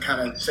just going to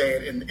kind of say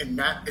it in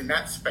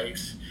that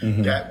space,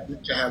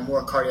 that to have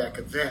more cardiac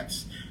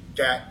events,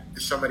 that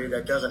somebody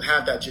that doesn't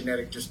have that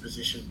genetic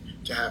disposition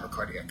to have a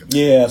cardiac event?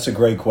 Yeah, that's a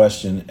great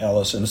question,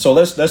 Ellis. And so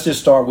let's just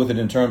start with it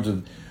in terms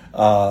of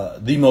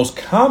the most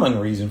common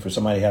reason for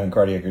somebody having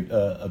cardiac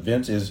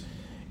events is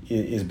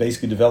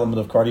basically development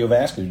of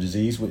cardiovascular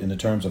disease in the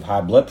terms of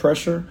high blood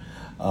pressure,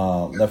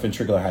 left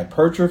ventricular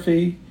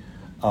hypertrophy,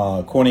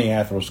 coronary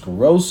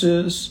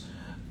atherosclerosis,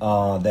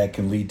 that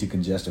can lead to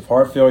congestive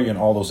heart failure and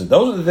all those things.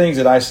 Those are the things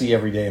that I see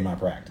every day in my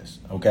practice,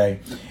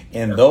 okay?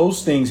 And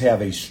those things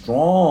have a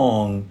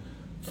strong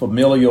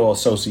familial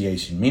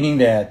association, meaning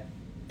that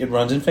it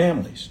runs in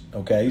families,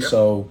 okay? Yep.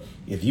 So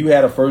if you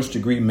had a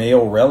first-degree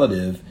male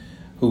relative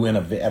who at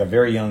a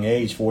very young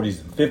age, 40s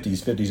and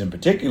 50s in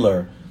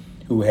particular,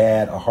 who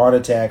had a heart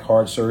attack,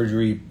 heart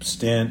surgery,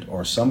 stent,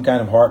 or some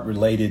kind of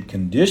heart-related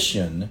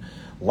condition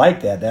like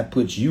that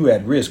puts you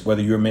at risk,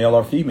 whether you're male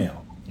or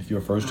female, if you're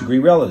a first-degree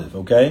relative,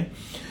 okay?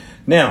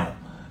 Now,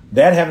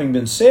 that having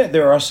been said,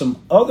 there are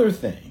some other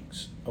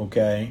things,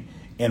 okay?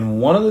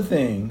 And one of the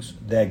things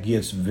that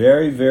gets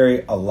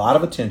a lot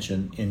of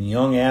attention in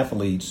young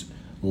athletes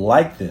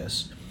like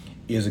this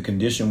is a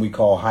condition we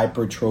call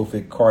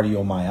hypertrophic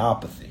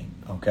cardiomyopathy,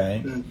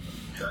 okay?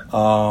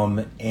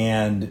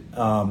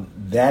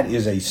 That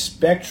is a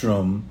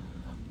spectrum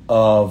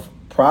of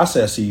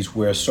processes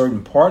where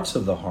certain parts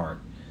of the heart,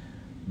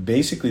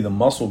 basically the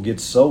muscle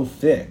gets so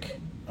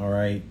thick, all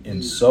right,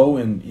 and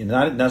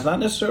that's not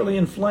necessarily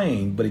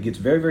inflamed, but it gets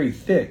very, very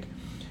thick.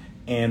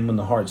 And when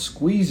the heart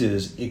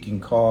squeezes, it can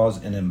cause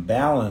an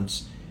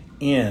imbalance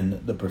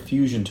in the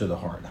perfusion to the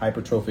heart.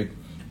 Hypertrophic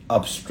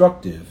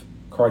obstructive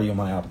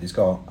cardiomyopathy. It's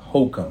called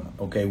HOCM.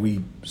 Okay,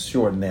 we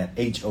shorten that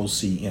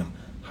HOCM.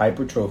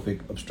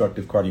 Hypertrophic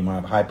obstructive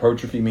cardiomyopathy.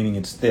 Hypertrophy meaning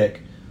it's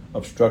thick.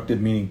 Obstructive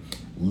meaning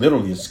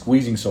literally it's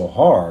squeezing so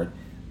hard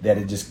that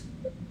it just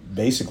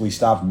basically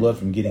stops blood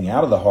from getting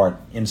out of the heart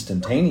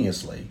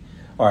instantaneously.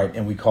 All right,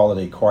 and we call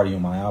it a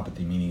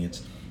cardiomyopathy, meaning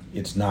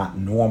it's not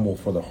normal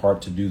for the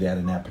heart to do that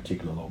in that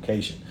particular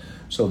location.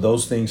 So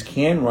those things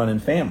can run in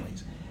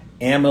families.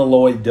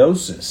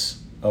 Amyloidosis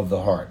of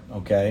the heart,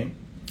 okay?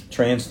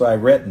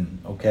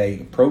 Transthyretin,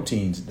 okay?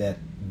 Proteins,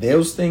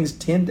 those things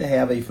tend to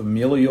have a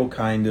familial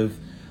kind of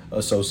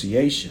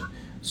association.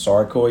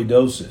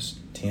 Sarcoidosis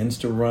tends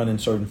to run in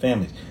certain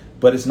families,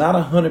 but it's not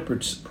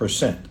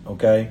 100%,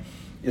 okay?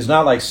 It's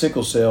not like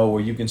sickle cell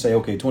where you can say,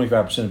 okay,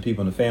 25% of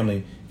people in the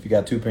family, if you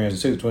got two parents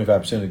and sickle,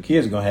 25% of the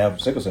kids are going to have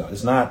sickle cell.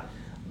 It's not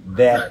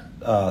that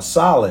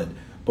solid,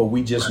 but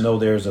we just know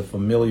there's a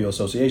familial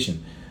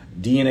association.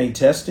 DNA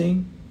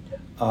testing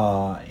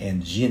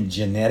and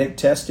genetic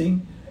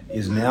testing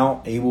is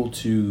now able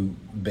to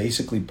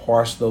basically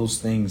parse those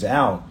things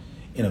out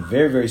in a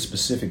very, very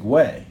specific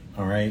way,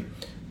 all right,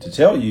 to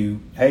tell you,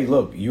 hey,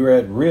 look, you're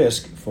at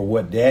risk for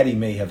what daddy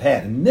may have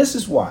had. And this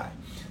is why.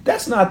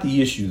 That's not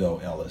the issue, though,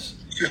 Ellis.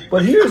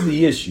 But here's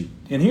the issue,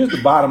 and here's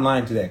the bottom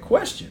line to that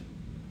question.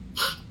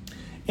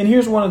 And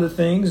here's one of the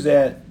things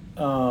that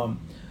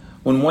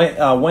when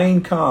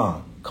Wayne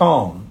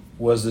Kong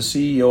was the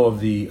CEO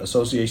of the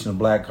Association of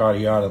Black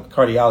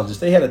Cardiologists,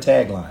 they had a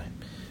tagline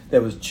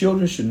that was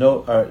children should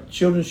know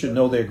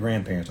their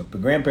grandparents. The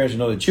grandparents should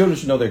know their children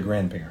should know their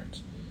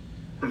grandparents.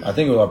 I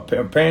think it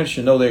was parents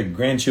should know their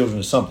grandchildren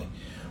or something.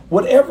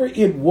 Whatever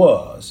it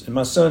was, and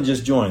my son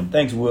just joined.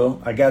 Thanks,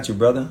 Will. I got you,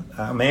 brother.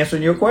 I'm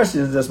answering your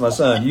questions. That's my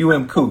son,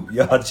 UM Coop.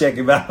 Y'all check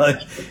him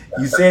out.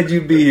 You said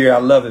you'd be here. I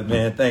love it,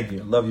 man. Thank you.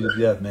 I love you to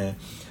death, man.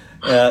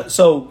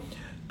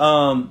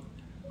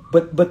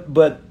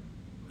 But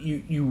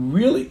you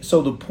really.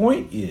 So the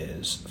point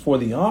is for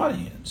the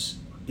audience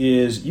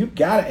is you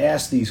got to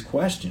ask these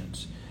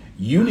questions.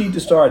 You need to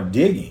start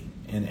digging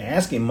and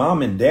asking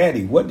mom and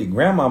daddy, what did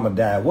grandmama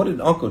die? What did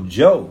Uncle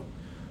Joe,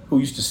 who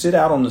used to sit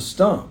out on the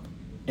stump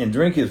and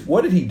drink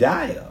what did he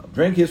die of?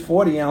 Drink his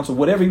 40 ounce or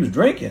whatever he was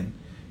drinking.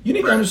 You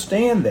need to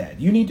understand that.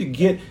 You need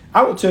to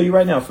I will tell you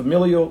right now, a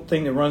familial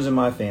thing that runs in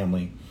my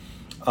family.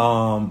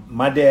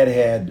 My dad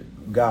had,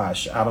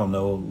 I don't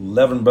know,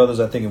 11 brothers,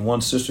 I think, and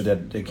one sister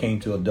that came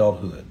to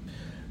adulthood.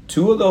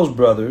 2 of those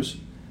brothers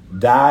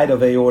died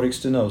of aortic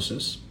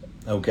stenosis.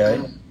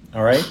 Okay.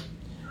 All right.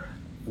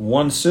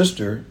 One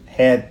sister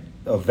had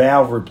a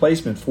valve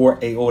replacement for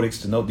aortic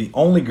stenosis. The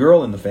only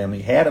girl in the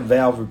family had a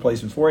valve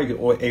replacement for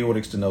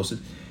aortic stenosis.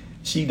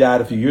 She died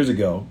a few years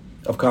ago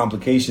of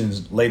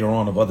complications later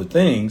on of other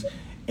things.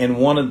 And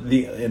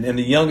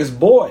the youngest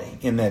boy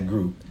in that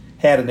group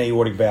had an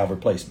aortic valve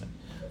replacement.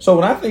 So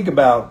when I think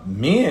about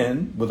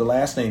men with the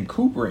last name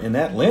Cooper in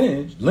that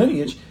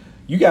lineage,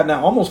 you got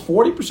now almost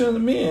 40% of the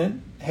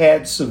men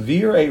had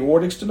severe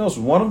aortic stenosis.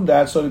 One of them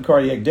died sudden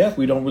cardiac death.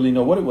 We don't really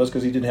know what it was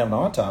because he didn't have an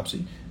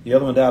autopsy. The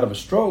other one died of a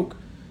stroke.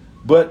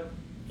 But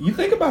you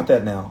think about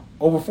that now.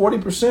 Over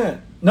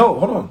 40%. No,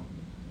 hold on.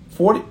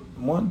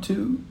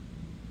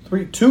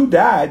 2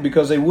 died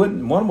because they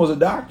wouldn't. One was a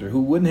doctor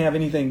who wouldn't have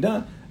anything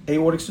done.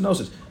 Aortic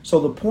stenosis. So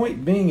the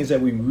point being is that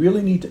we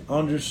really need to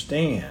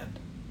understand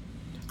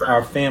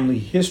our family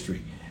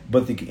history.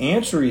 But the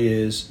answer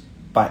is,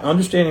 by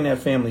understanding that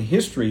family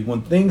history,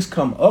 when things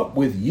come up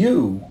with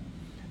you,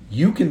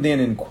 you can then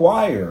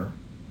inquire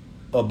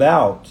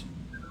about,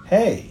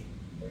 hey,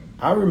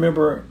 I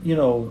remember,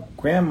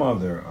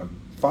 grandmother, a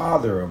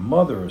father, a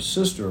mother, a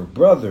sister, a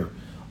brother,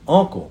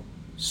 uncle,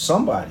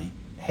 somebody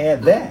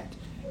had that.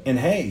 And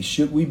hey,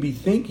 should we be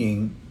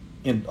thinking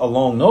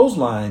along those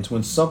lines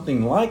when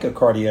something like a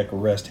cardiac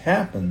arrest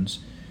happens,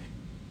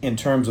 in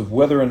terms of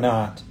whether or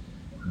not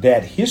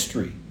that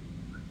history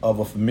of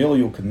a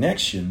familial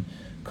connection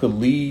could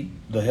lead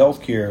the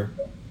healthcare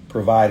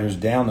providers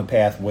down the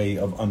pathway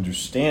of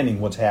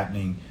understanding what's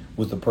happening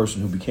with the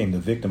person who became the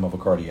victim of a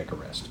cardiac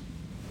arrest.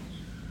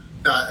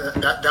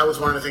 That was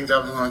one of the things I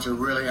was going to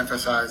really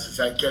emphasize, is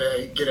that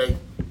get a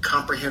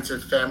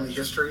comprehensive family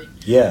history.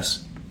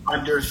 Yes.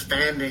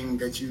 Understanding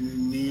that you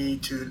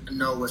need to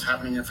know what's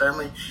happening in your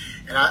family.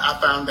 And I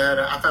found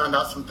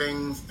out some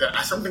things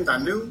I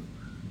knew,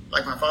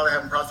 like my father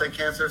having prostate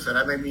cancer, so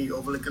that made me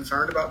overly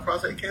concerned about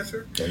prostate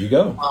cancer. There you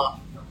go.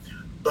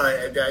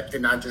 But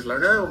then I just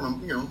learned,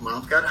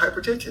 mom's got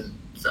hypertension.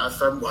 So I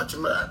started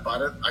watching.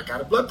 I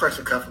got a blood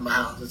pressure cuff in my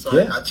house, and so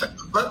I checked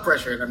the blood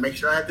pressure and I make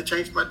sure I had to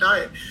change my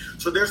diet.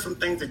 So there's some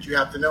things that you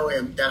have to know.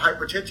 And that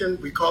hypertension,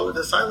 we call it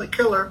a silent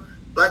killer.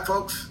 Black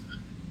folks,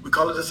 we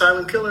call it a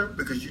silent killer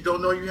because you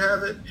don't know you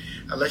have it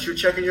unless you're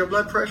checking your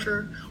blood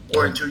pressure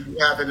or until you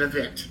have an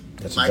event.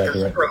 That's like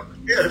exactly a stroke,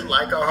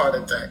 like a heart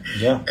attack.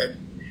 Yeah.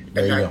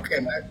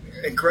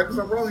 And correct me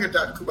if I'm wrong here,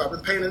 Dr. Cooper, I've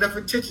been paying enough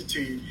attention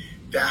to you.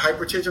 That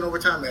hypertension over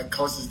time, that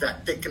causes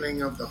that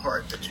thickening of the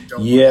heart that you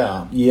don't.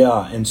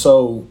 Yeah. And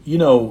so,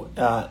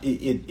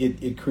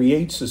 it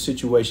creates a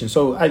situation.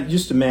 So I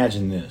just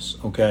imagine this,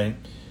 okay?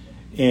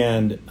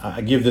 And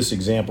I give this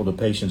example to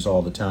patients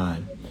all the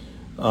time.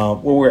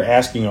 What we're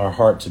asking our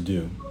heart to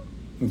do,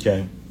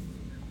 okay?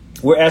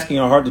 We're asking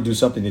our heart to do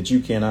something that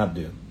you cannot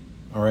do,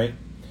 all right?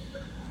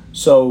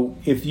 So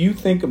if you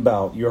think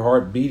about your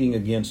heart beating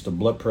against a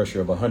blood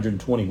pressure of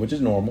 120, which is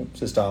normal,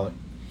 systolic,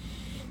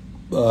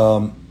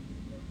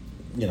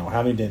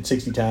 having it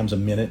 60 times a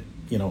minute,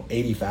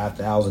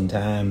 85,000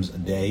 times a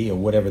day, or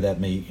whatever that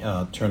may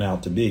turn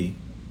out to be.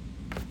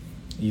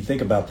 You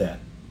think about that.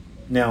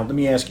 Now, let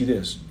me ask you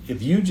this.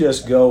 If you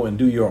just go and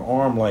do your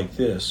arm like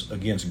this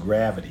against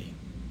gravity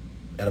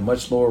at a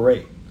much slower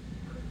rate,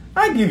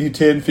 I give you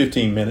 10,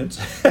 15 minutes,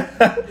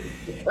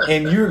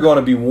 and you're going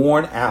to be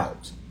worn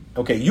out.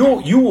 Okay,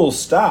 you will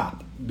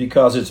stop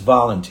because it's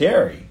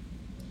voluntary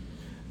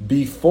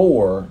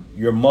before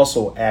your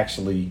muscle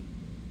actually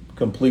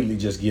completely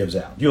just gives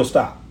out. You'll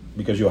stop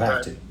because you'll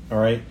have to. All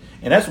right.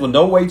 And that's with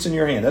no weights in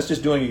your hand. That's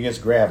just doing it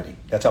against gravity.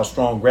 That's how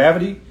strong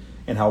gravity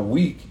and how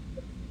weak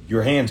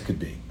your hands could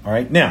be. All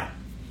right. Now,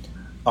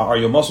 or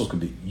your muscles could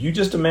be. You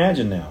just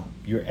imagine now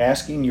you're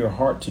asking your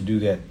heart to do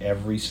that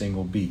every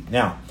single beat.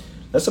 Now,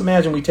 let's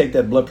imagine we take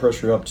that blood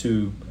pressure up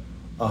to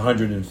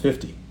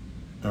 150.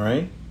 All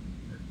right.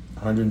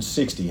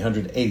 160,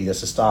 180.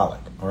 That's systolic.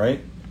 All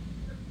right.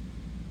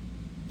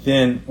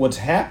 Then what's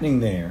happening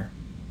there?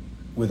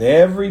 With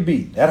every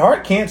beat, that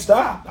heart can't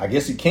stop. I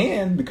guess it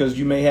can because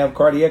you may have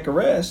cardiac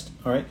arrest,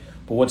 all right?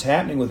 But what's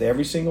happening with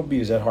every single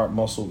beat is that heart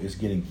muscle is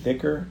getting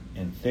thicker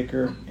and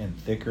thicker and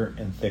thicker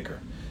and thicker.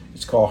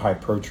 It's called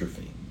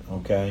hypertrophy,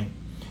 okay?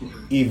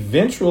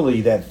 Eventually,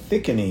 that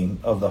thickening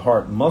of the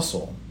heart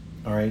muscle,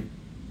 all right,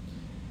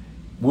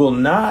 will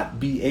not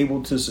be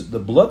able to, the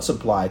blood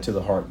supply to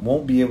the heart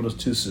won't be able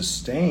to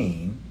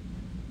sustain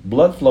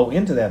blood flow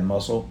into that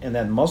muscle, and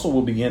that muscle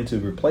will begin to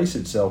replace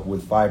itself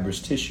with fibrous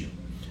tissue.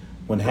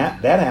 When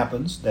that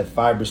happens, that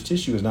fibrous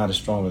tissue is not as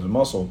strong as the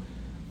muscle,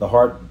 the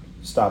heart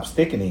stops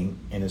thickening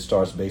and it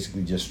starts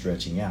basically just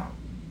stretching out,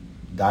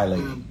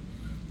 dilating,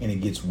 and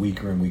it gets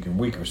weaker and weaker and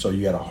weaker. So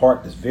you got a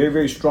heart that's very,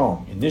 very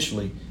strong.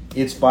 Initially,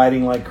 it's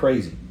fighting like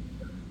crazy.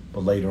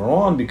 But later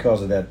on,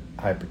 because of that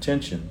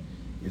hypertension,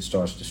 it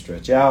starts to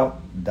stretch out,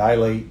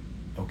 dilate,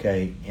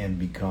 okay, and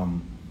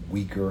become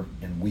weaker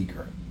and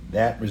weaker.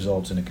 That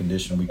results in a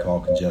condition we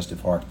call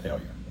congestive heart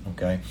failure,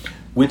 okay,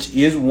 which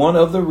is one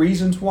of the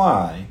reasons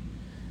why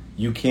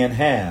you can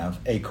have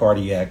a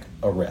cardiac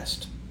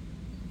arrest.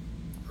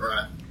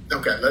 Right.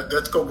 Okay,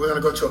 let's go. We're going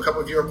to go to a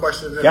couple of your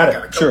questions.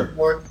 Got it. Sure.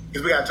 More,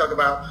 because we got to talk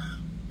about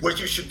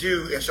what you should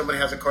do if somebody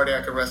has a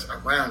cardiac arrest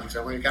around you.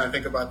 So I want you to kind of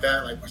think about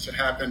that, like what should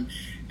happen,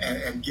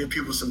 and give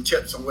people some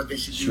tips on what they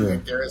should do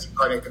if there is a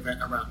cardiac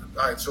event around them.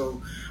 All right,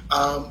 so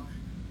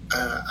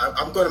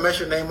I'm going to mess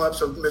your name up.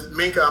 So Ms.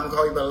 Minka, I'm going to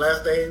call you by the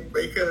last name,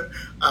 Minka.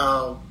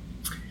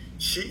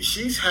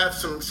 She's had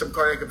some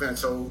cardiac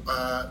events. So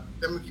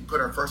let me put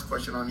our first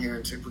question on here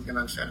and see if we can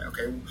understand it.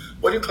 Okay,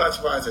 what do you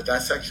classify as a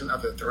dissection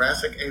of the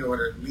thoracic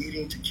aorta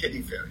leading to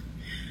kidney failure?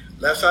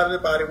 Left side of the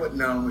body with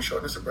numb, with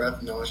shortness of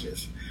breath, nausea.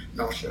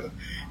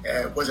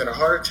 Was it a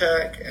heart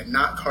attack and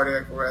not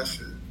cardiac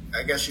arrest?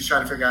 I guess she's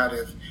trying to figure out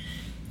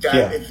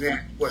that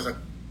event was a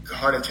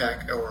heart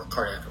attack or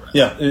cardiac arrest.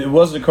 Yeah, it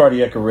wasn't a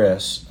cardiac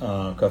arrest,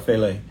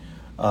 Kafele,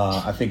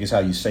 I think is how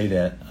you say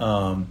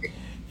that.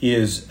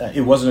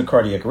 It wasn't a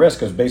cardiac arrest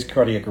because basic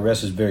cardiac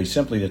arrest is very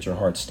simply that your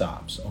heart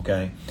stops,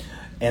 okay?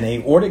 An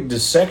aortic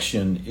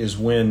dissection is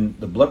when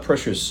the blood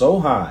pressure is so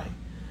high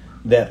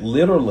that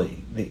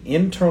literally the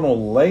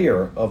internal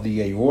layer of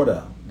the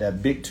aorta,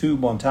 that big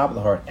tube on top of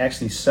the heart,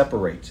 actually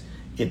separates.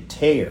 It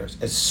tears.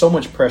 It's so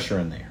much pressure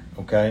in there,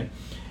 okay?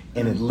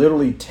 And it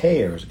literally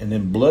tears, and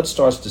then blood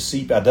starts to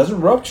seep out. It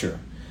doesn't rupture,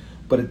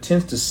 but it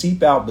tends to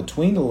seep out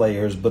between the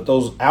layers, but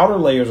those outer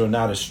layers are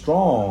not as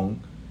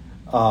strong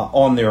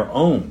on their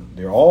own.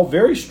 They're all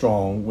very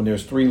strong when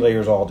there's three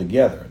layers all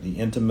together, the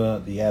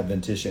intima, the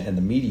adventitia, and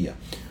the media.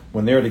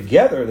 When they're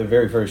together, they're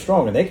very, very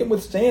strong, and they can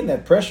withstand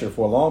that pressure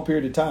for a long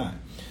period of time.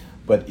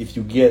 But if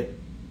you get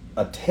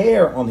a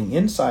tear on the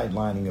inside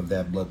lining of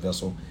that blood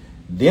vessel,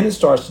 then it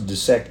starts to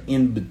dissect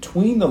in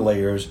between the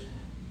layers,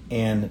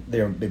 and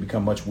they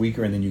become much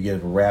weaker, and then you get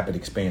a rapid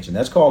expansion.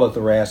 That's called a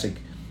thoracic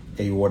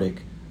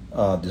aortic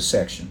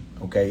dissection.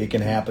 Okay, it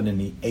can happen in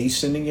the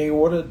ascending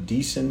aorta,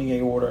 descending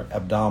aorta,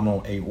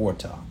 abdominal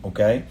aorta.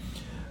 Okay,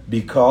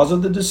 because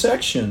of the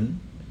dissection,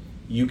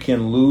 you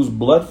can lose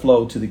blood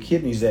flow to the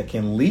kidneys that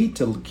can lead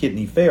to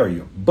kidney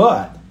failure.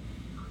 But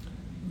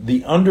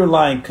the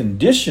underlying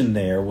condition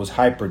there was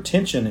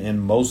hypertension in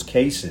most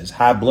cases,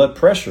 high blood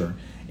pressure,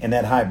 and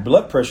that high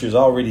blood pressure has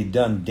already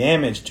done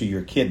damage to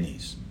your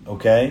kidneys.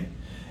 Okay,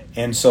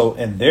 and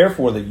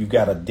therefore that you've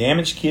got a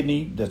damaged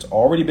kidney that's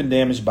already been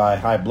damaged by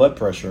high blood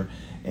pressure,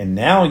 and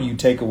now you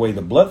take away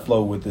the blood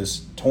flow with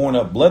this torn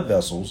up blood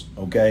vessels,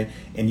 okay,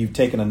 and you've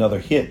taken another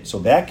hit, so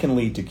that can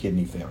lead to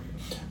kidney failure.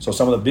 So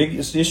some of the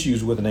biggest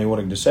issues with an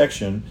aortic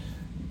dissection,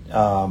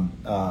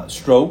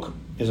 stroke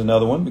is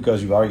another one,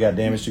 because you've already got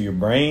damage to your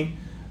brain,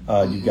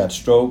 you've got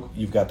stroke,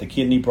 you've got the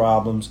kidney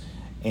problems,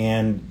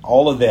 and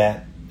all of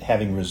that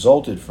having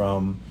resulted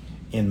from,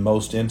 in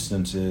most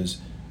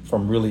instances,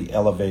 from really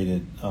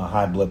elevated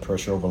high blood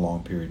pressure over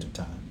long periods of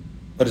time.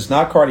 But it's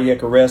not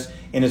cardiac arrest,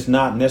 and it's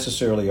not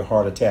necessarily a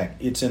heart attack.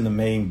 It's in the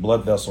main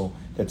blood vessel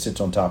that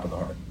sits on top of the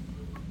heart.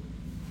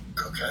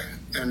 Okay.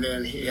 And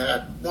then he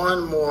had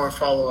one more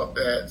follow-up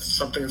that's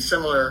something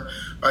similar.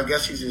 I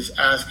guess he's just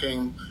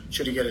asking,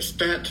 should he get a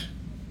stent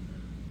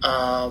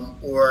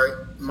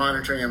or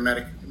monitoring and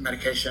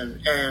medication?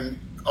 And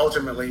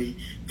ultimately,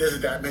 this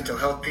is that mental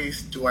health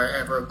piece. Do I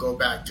ever go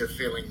back to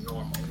feeling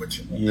normal?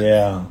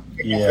 Yeah.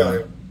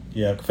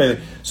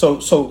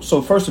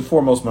 So first and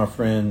foremost, my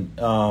friend,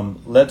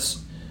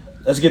 let's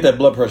get that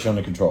blood pressure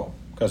under control.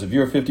 Because if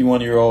you're a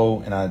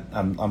 51-year-old and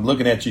I'm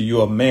looking at you,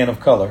 you're a man of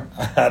color.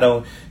 I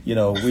don't,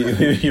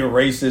 your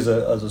race is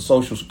a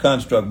social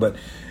construct, but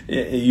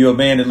you're a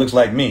man that looks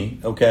like me,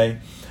 okay?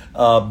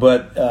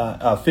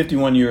 But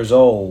 51 years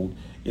old,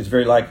 it's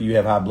very likely you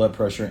have high blood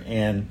pressure.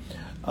 And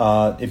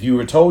if you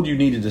were told you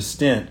needed a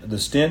stent, the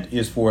stent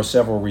is for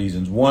several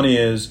reasons. One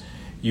is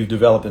you've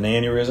developed an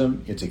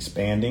aneurysm. It's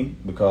expanding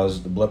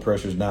because the blood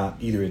pressure is not,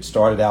 either it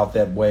started out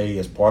that way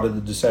as part of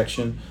the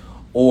dissection,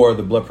 or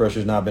the blood pressure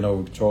has not been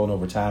over controlled, and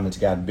over time it's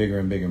gotten bigger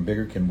and bigger and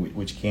bigger,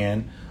 which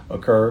can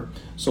occur.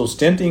 So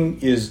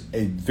stenting is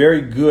a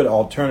very good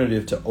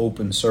alternative to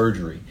open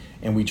surgery.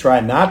 And we try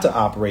not to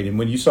operate. And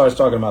when you start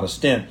talking about a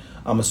stent,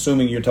 I'm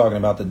assuming you're talking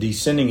about the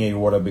descending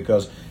aorta,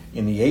 because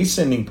in the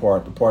ascending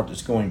part, the part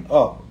that's going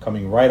up,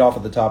 coming right off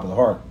of the top of the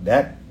heart,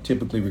 that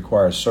typically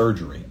requires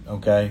surgery,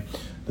 okay?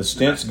 The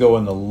stents go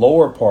in the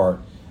lower part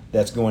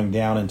that's going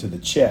down into the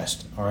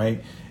chest, all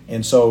right?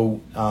 And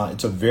so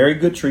it's a very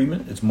good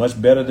treatment. It's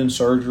much better than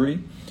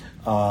surgery.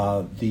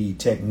 The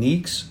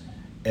techniques,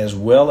 as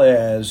well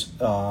as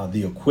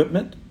the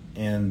equipment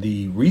and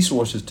the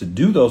resources to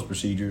do those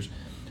procedures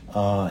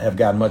have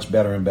gotten much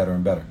better and better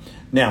and better.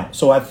 Now,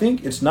 so I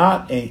think it's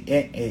not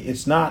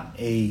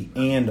a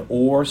and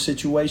or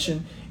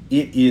situation.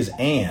 It is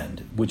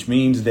and, which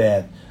means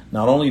that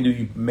not only do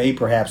you may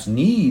perhaps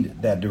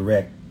need that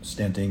direct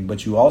stenting,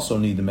 but you also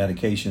need the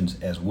medications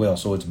as well.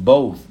 So it's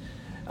both.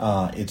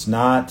 It's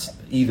not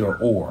either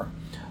or.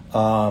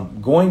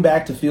 Going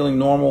back to feeling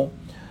normal,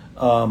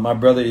 my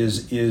brother,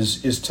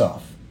 is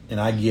tough, and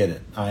I get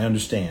it. I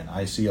understand.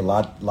 I see a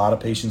lot of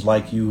patients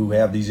like you who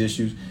have these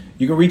issues.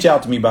 You can reach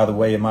out to me, by the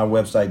way, at my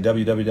website,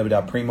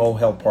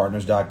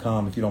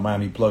 www.primohealthpartners.com, if you don't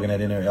mind me plugging that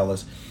in there,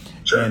 Ellis.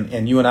 Sure.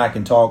 And you and I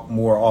can talk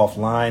more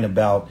offline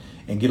about,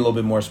 and get a little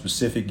bit more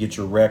specific, get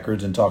your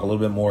records, and talk a little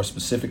bit more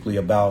specifically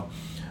about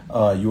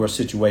your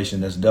situation.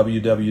 That's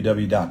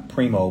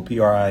www.primo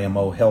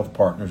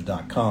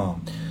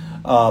healthpartners.com.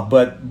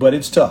 But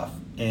it's tough,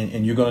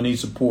 and you're going to need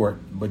support.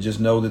 But just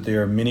know that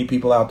there are many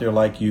people out there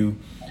like you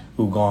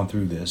who've gone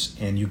through this,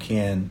 and you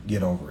can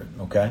get over it.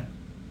 Okay.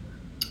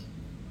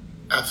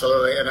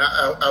 Absolutely, and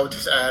I would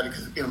just add,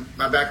 because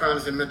my background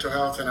is in mental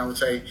health, and I would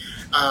say,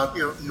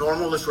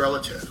 normal is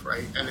relative,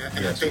 right? And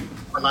yes. I think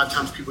a lot of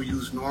times people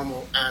use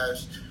normal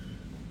as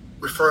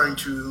referring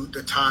to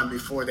the time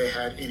before they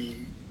had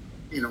any,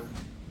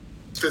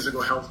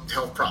 physical health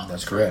problems.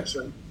 That's correct. Right?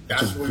 So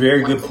That's a That's when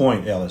very good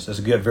point, Ellis. That's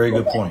a very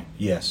good point.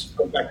 Yes.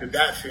 go back to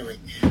that feeling.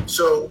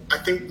 So I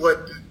think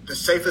what the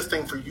safest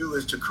thing for you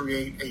is to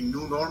create a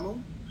new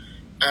normal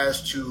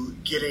as to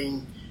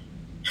getting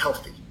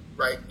healthy,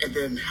 right? And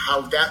then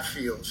how that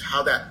feels,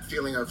 how that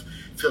feeling of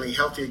feeling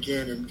healthy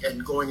again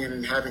and going in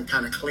and having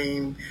kind of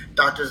clean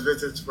doctor's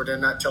visits where they're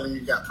not telling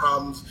you got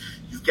problems.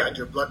 You've got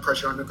your blood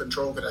pressure under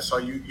control, because I saw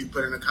you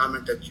put in a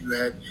comment that you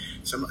had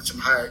some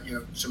high,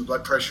 some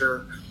blood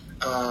pressure.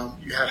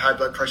 You had high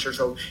blood pressure.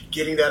 So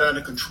getting that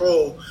under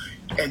control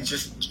and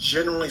just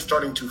generally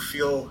starting to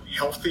feel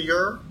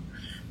healthier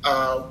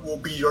will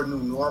be your new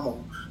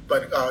normal.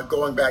 But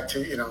going back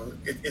to,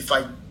 it's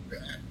like,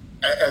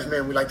 as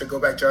men, we like to go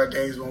back to our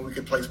days when we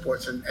could play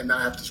sports and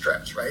not have to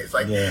stress, right? It's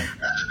like,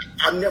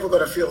 I'm never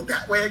going to feel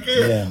that way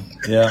again.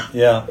 Yeah.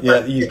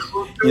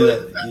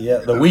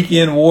 The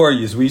weekend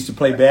warriors. We used to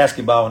play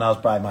basketball when I was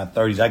probably in my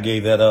 30s. I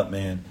gave that up,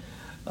 man.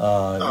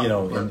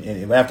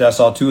 And after I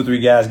saw 2 or 3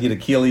 guys get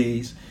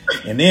Achilles,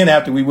 and then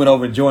after we went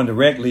over and joined the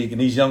rec league,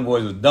 and these young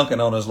boys was dunking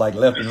on us like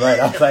left and right,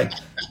 I was like,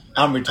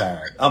 I'm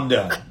retired. I'm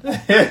done.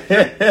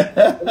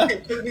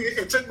 It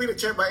took me to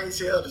check my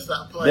ACL to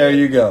stop playing. There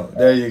you go.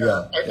 And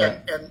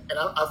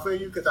I feel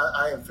you, because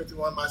I am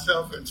 51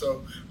 myself, and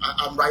so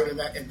I'm right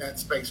in that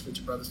space with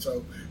you, brother.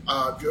 So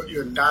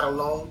you're not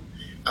alone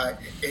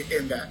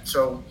in that.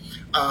 So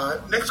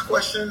next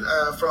question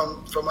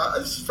from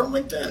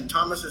LinkedIn.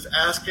 Thomas is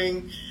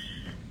asking,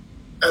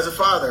 as a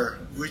father,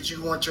 would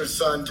you want your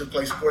son to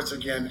play sports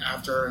again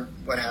after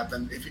what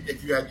happened?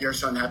 If you had your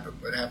son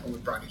what happened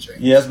with Bronny James?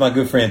 Yeah, that's my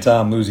good friend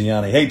Tom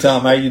Muziani. Hey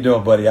Tom, how you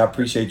doing, buddy? I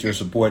appreciate your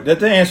support.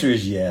 The answer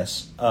is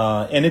yes,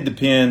 and it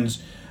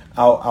depends.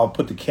 I'll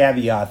put the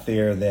caveat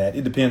there that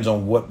it depends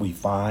on what we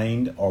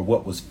find or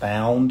what was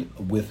found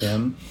with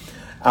him.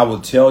 I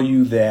will tell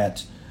you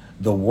that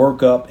the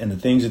workup and the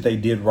things that they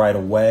did right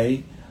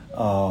away.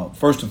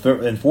 First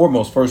and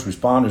foremost, first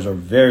responders are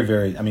very,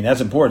 very. I mean,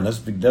 that's important.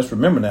 Let's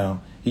remember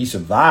now. He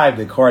survived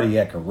a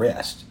cardiac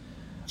arrest.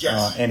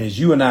 Yes. And as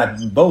you and I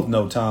both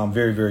know, Tom,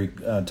 very, very.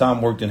 Tom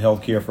worked in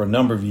healthcare for a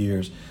number of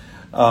years.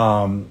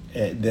 That's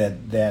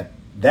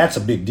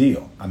a big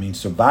deal. I mean,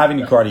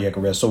 surviving a cardiac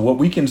arrest. So what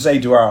we can say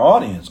to our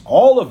audience,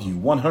 all of you,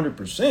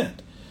 100%,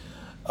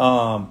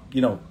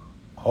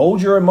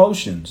 hold your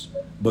emotions,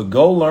 but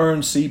go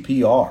learn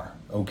CPR.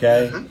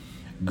 Okay,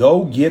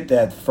 Go get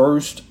that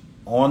first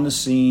on the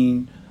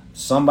scene.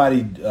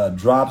 Somebody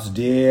drops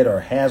dead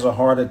or has a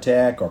heart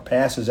attack or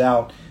passes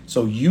out,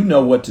 so you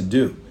know what to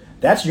do.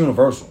 That's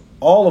universal.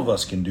 All of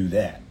us can do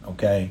that,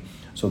 okay?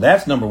 So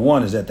that's number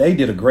one, is that they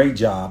did a great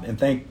job. And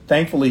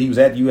thankfully, he was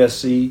at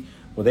USC,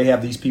 where they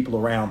have these people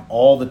around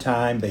all the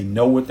time. They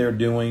know what they're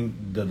doing.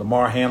 The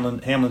Lamar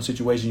Hamlin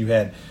situation, you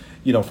had,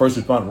 first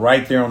responder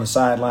right there on the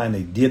sideline.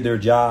 They did their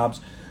jobs.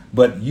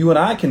 But you and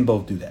I can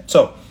both do that.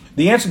 So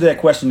the answer to that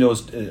question,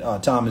 though,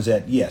 Tom, is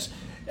that yes.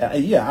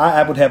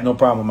 I would have no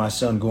problem with my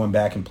son going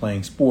back and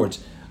playing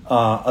sports,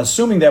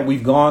 assuming that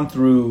we've gone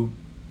through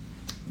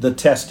the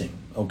testing,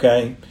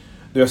 okay?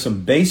 There are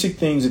some basic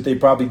things that they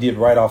probably did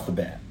right off the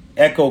bat.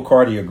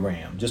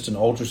 Echocardiogram, just an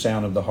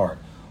ultrasound of the heart.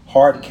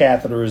 Heart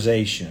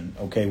catheterization,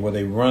 okay, where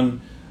they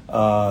run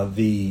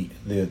the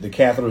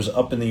catheters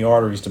up in the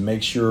arteries to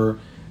make sure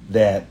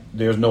that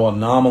there's no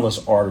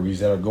anomalous arteries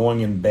that are going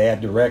in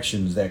bad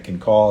directions that can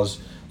cause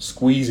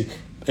squeezing,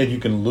 and you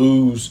can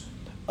lose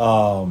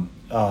where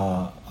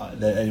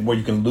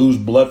you can lose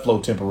blood flow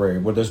temporarily,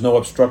 where there's no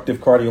obstructive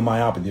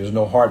cardiomyopathy, there's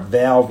no heart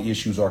valve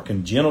issues or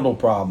congenital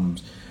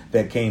problems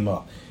that came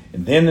up.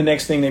 And then the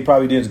next thing they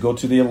probably did is go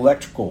to the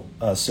electrical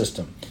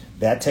system.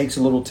 That takes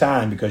a little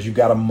time because you've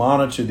got to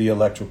monitor the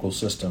electrical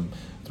system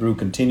through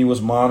continuous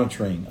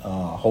monitoring,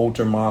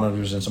 Holter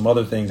monitors and some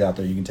other things out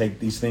there. You can take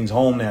these things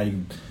home now. You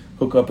can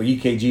hook up an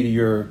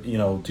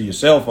EKG to your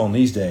cell phone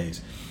these days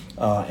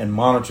and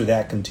monitor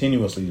that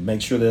continuously to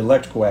make sure the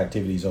electrical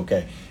activity is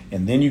okay.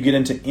 And then you get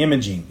into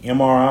imaging,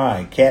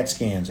 MRI, CAT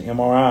scans,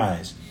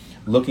 MRIs,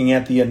 looking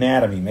at the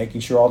anatomy,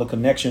 making sure all the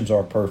connections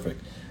are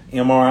perfect.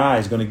 MRI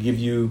is going to give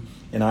you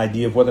an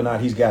idea of whether or not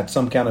he's got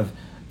some kind of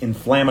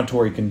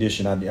inflammatory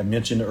condition. I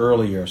mentioned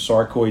earlier,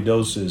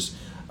 sarcoidosis,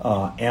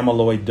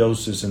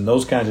 amyloidosis, and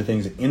those kinds of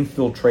things.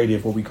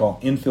 What we call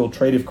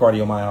infiltrative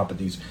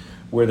cardiomyopathies,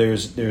 where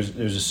there's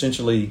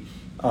essentially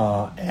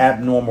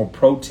abnormal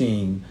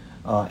protein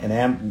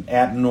and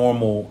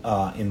abnormal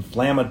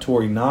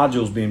inflammatory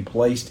nodules being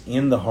placed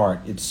in the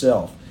heart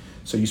itself.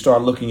 So you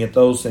start looking at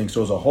those things.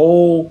 So there's a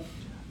whole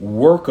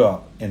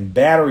workup and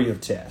battery of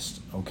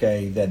tests,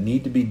 okay, that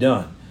need to be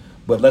done.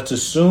 But let's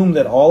assume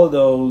that all of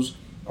those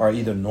are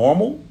either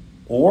normal,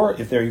 or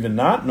if they're even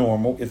not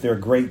normal, if they're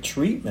great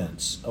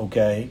treatments,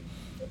 okay,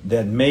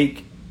 that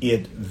make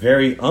it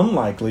very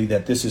unlikely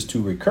that this is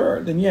to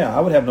recur, then yeah, I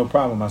would have no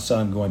problem with my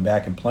son going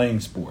back and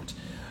playing sports.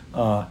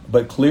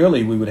 But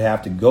clearly we would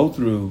have to go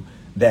through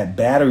that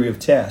battery of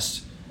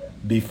tests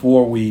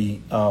before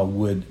we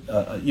would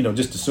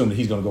just assume that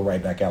he's going to go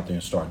right back out there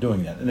and start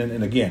doing that.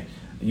 And again,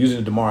 using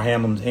the Damar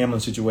Hamlin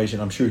situation,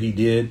 I'm sure he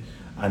did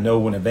I know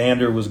when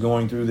Evander was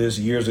going through this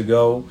years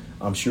ago,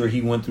 I'm sure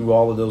he went through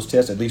all of those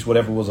tests, at least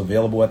whatever was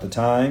available at the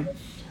time,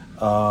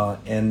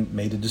 and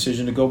made the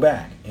decision to go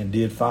back and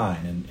did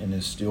fine and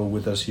is still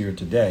with us here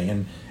today.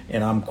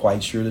 And I'm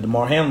quite sure that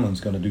Damar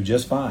Hamlin's going to do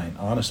just fine,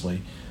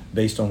 honestly,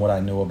 based on what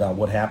I know about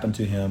what happened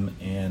to him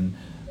and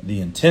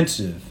the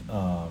intensive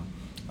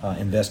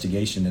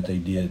investigation that they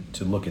did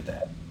to look at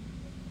that.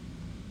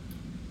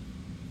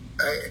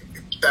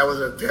 That was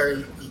a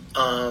very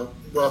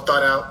well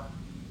thought out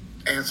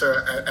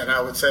answer, and I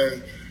would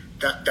say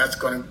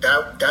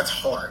that's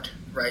hard,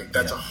 right?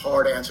 That's a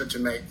hard answer to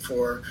make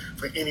for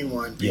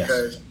anyone,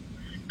 because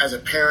as a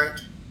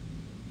parent,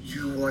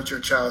 you want your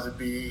child to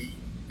be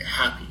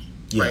happy,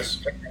 right?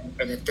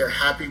 And if they're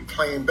happy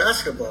playing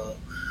basketball,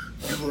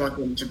 you want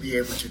them to be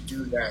able to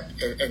do that.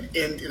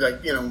 And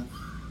like, you know,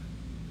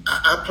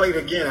 I played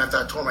again after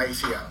I tore my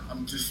ACL.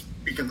 I'm just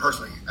speaking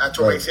personally. I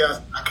tore my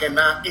ACL. I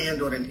cannot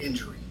end on an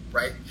injury,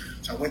 right?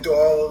 So I went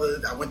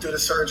through the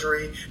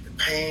surgery, the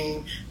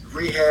pain, the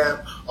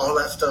rehab, all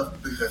that stuff,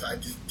 because I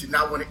just did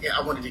not want to.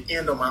 I wanted to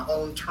end on my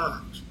own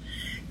terms.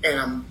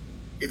 And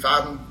if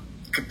I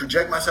could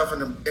project myself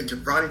into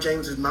Bronny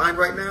James's mind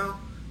right now,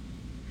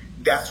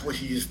 that's what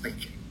he is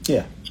thinking.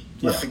 Yeah.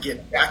 He wants to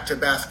get back to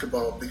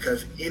basketball,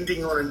 because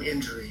ending on an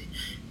injury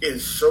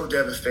is so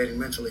devastating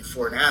mentally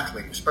for an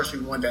athlete, especially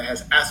one that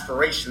has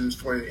aspirations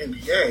for the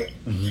NBA.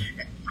 Mm-hmm.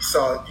 And he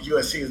saw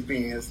USC as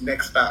being his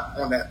next stop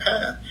on that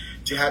path.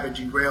 To have it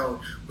derailed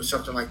with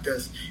something like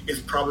this is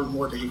probably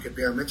more than he could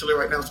bear mentally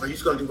right now. So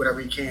he's going to do whatever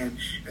he can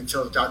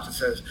until the doctor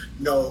says,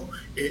 no,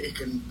 it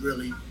can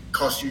really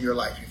cost you your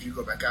life if you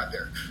go back out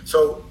there.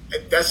 So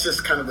that's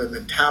just kind of the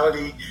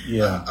mentality.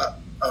 Yeah.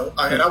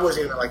 And I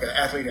wasn't even like an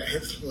athlete at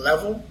his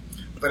level,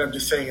 but I'm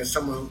just saying, as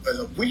someone who, as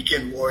a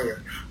weekend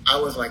warrior,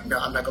 I was like, no,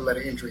 I'm not going to let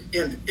an injury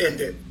end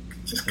it.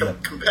 Just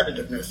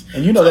competitiveness.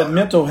 And you know, that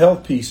mental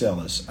health piece,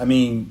 Ellis. I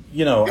mean,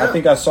 you know, I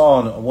think I saw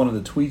on one of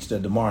the tweets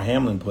that Damar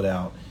Hamlin put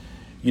out,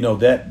 you know,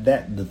 that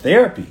the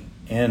therapy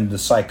and the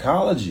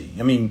psychology.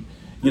 I mean,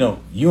 you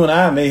know, you and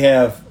I may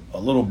have a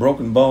little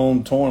broken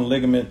bone, torn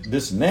ligament,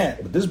 this and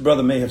that, but this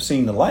brother may have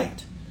seen the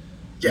light.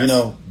 Yes. You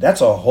know, that's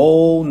a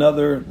whole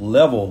nother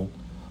level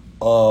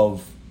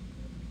of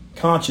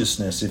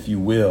consciousness, if you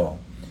will.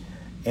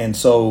 And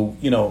so,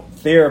 you know,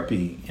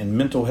 therapy and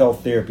mental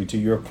health therapy, to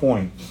your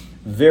point,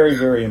 very,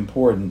 very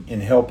important in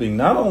helping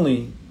not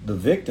only the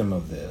victim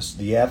of this,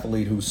 the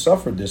athlete who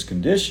suffered this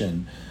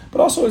condition, but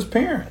also his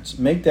parents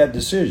make that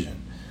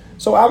decision.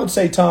 So I would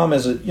say, Tom,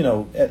 as a, you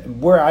know,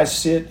 where I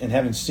sit and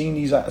having seen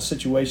these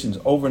situations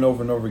over and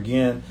over and over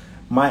again,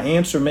 my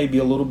answer may be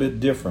a little bit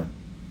different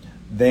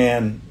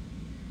than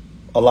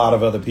a lot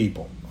of other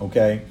people.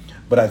 Okay.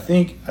 But I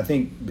think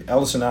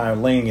Ellis and I are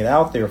laying it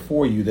out there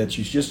for you that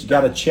you just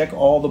got to check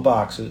all the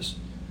boxes.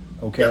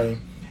 Okay.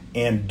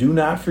 And do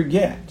not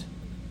forget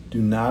the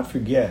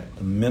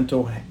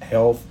mental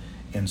health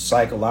and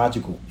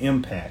psychological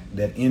impact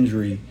that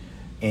injury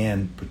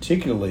and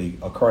particularly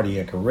a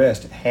cardiac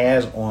arrest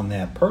has on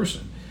that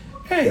person.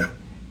 Hey,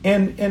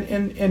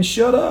 and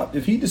shut up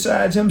if he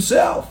decides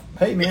himself,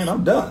 hey man,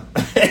 I'm done.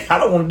 I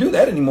don't want to do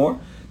that anymore.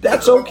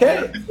 That's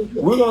okay.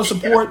 We're gonna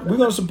support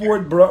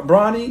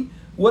Bronny,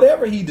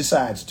 whatever he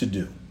decides to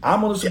do.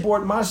 I'm gonna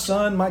support my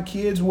son, my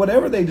kids,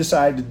 whatever they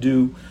decide to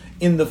do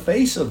in the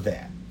face of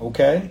that.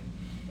 Okay.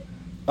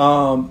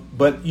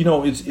 But you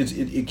know,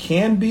 it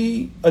can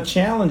be a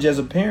challenge as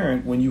a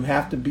parent when you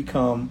have to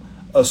become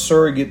a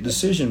surrogate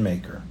decision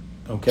maker.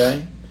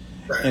 Okay.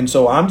 Right. And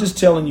so I'm just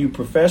telling you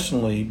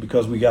professionally,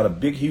 because we got a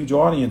big, huge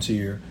audience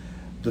here,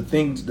 the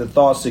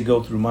thoughts that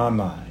go through my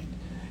mind.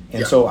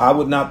 And so I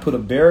would not put a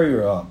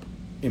barrier up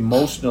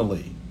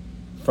emotionally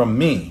from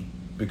me,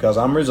 because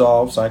I'm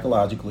resolved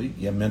psychologically.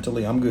 Yeah,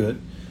 mentally I'm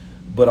good.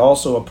 But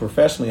also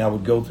professionally, I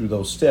would go through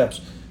those steps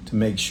to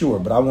make sure.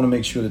 But I want to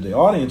make sure that the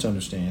audience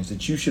understands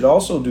that you should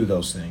also do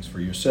those things for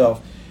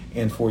yourself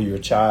and for your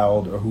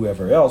child or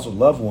whoever else, a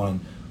loved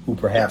one who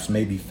perhaps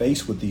may be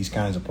faced with these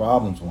kinds of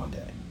problems one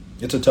day.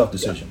 It's a tough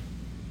decision.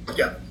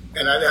 Yeah.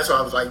 And that's why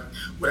I was like,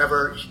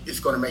 whatever is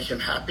going to make him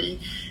happy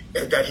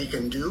that he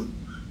can do,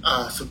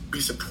 so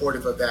be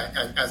supportive of that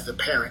as the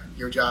parent.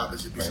 Your job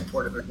is to be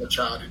supportive of your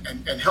child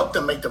and help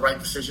them make the right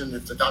decision.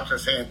 If the doctor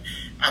is saying,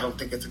 I don't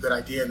think it's a good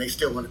idea, and they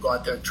still want to go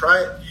out there and try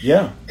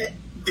it,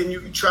 then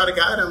you try to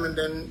guide them and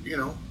then, you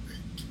know,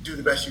 do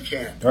the best you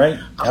can. Right.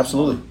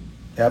 Absolutely.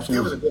 Absolutely.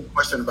 There was a good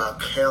question about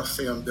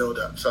calcium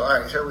buildup. So, all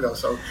right, here we go.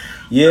 So,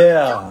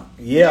 I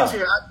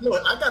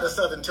got a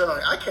southern tongue.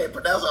 I can't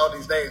pronounce all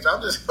these names.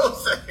 I'm just going to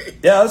say.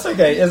 Yeah, that's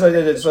okay.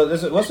 So,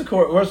 what's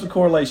the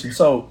correlation?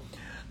 So,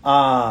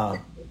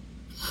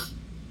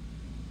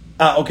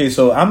 okay,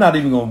 so I'm not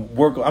even going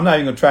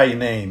to try your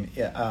name.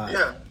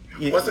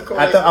 What's the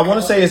correlation? I want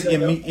to say it's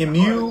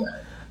Imu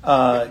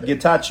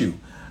Getachew.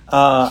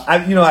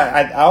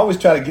 I always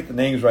try to get the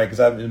names right because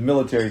I'm a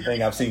military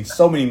thing. I've seen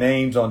so many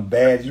names on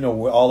badge,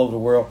 all over the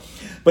world.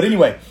 But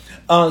anyway,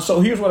 so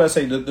here's what I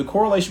say. The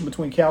correlation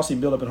between calcium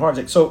buildup and heart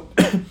attack. So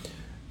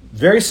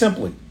very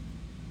simply,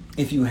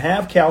 if you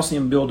have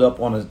calcium buildup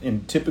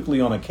and typically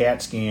on a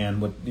CAT scan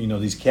with,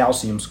 these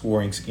calcium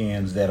scoring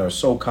scans that are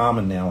so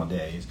common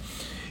nowadays,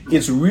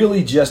 it's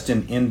really just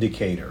an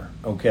indicator,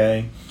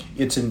 okay?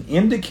 It's an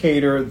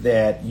indicator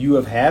that you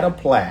have had a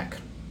plaque,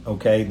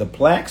 okay? The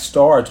plaque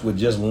starts with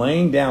just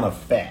laying down a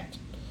fat.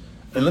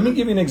 And let me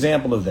give you an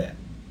example of that,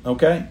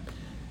 okay?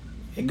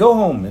 Go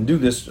home and do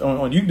this. You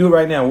can do it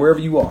right now, wherever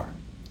you are.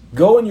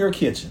 Go in your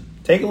kitchen.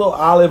 Take a little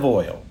olive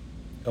oil,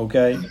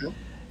 okay?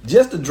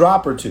 Just a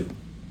drop or two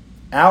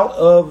out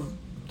of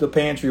the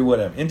pantry or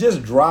whatever, and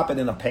just drop it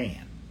in a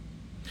pan.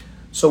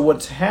 So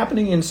what's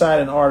happening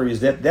inside an artery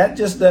is that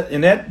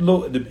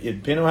little,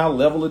 depending on how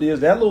level it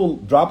is, that little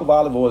drop of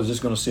olive oil is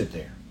just going to sit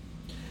there.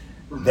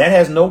 That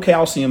has no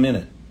calcium in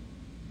it,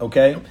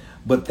 okay?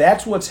 But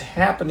that's what's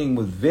happening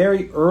with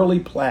very early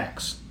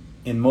plaques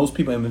in most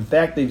people. And in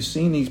fact, they've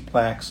seen these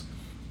plaques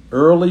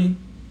early,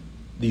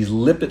 these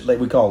we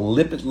call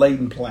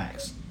lipid-laden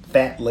plaques,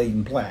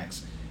 fat-laden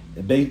plaques,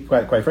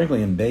 quite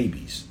frankly, in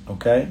babies,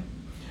 okay?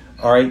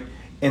 All right,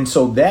 and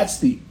so that's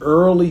the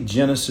early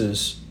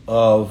genesis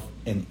of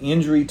an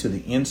injury to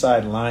the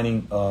inside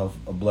lining of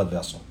a blood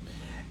vessel.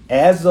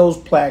 As those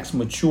plaques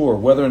mature,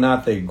 whether or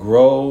not they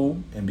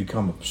grow and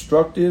become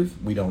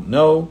obstructive, we don't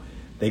know.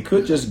 They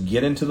could just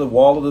get into the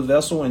wall of the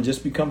vessel and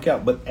just become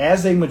But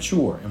as they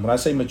mature, and when I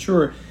say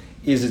mature,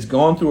 is it's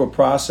gone through a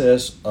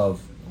process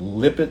of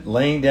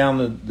laying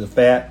down the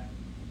fat,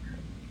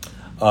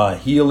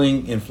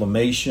 healing,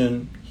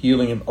 inflammation,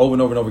 healing over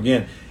and over and over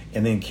again.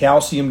 And then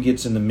calcium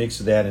gets in the mix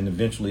of that, and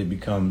eventually it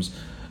becomes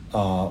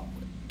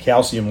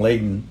calcium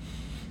laden.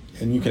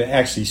 And you can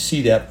actually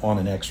see that on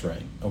an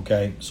x-ray,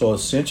 okay? So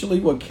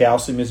essentially what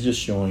calcium is just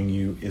showing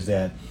you is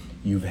that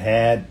you've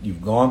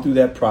gone through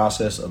that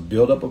process of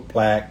buildup of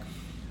plaque,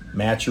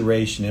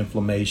 maturation,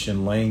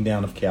 inflammation, laying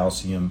down of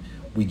calcium.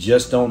 We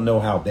just don't know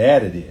how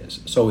bad it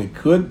is. So it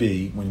could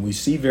be, when we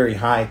see very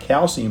high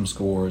calcium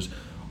scores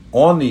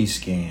on these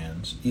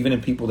scans, even in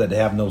people that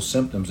have no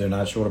symptoms, they're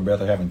not short of breath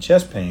or having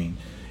chest pain,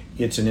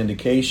 it's an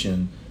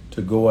indication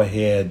to go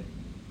ahead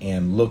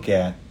and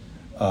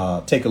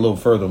take a little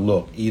further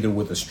look, either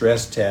with a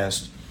stress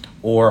test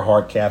or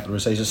heart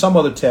catheterization, some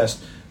other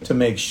test to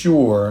make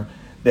sure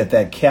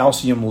that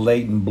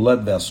calcium-laden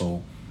blood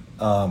vessel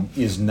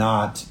is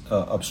not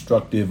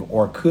obstructive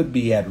or could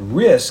be at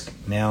risk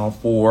now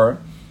for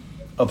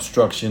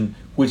obstruction,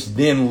 which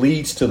then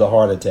leads to the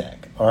heart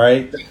attack, all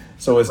right?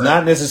 So it's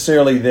not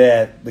necessarily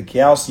that the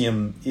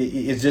calcium,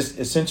 it's just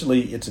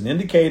essentially it's an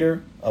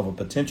indicator of a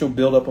potential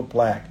buildup of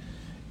plaque,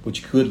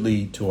 which could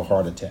lead to a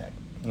heart attack,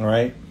 all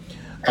right?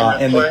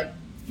 And that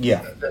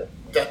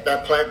plaque,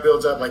 that plaque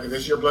builds up, like if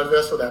it's your blood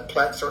vessel, that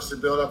plaque starts to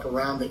build up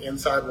around the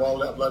inside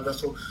wall of that blood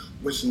vessel,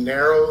 which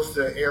narrows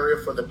the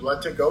area for the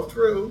blood to go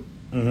through.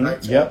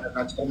 Right? So I'm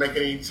not going to make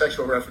any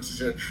sexual references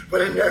here,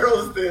 but it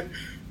narrows the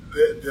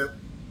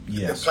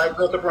plaque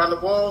built up around the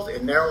walls.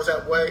 It narrows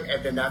that way,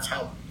 and then that's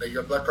how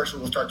your blood pressure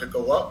will start to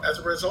go up as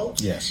a result.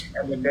 Yes.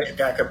 And then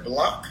that could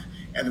block,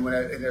 and then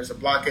when there's a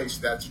blockage,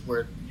 that's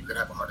where you can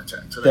have a heart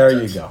attack. So there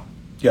you go.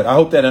 Good. I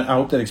hope that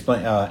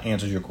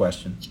answers your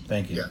question.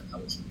 Thank you. Yeah,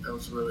 that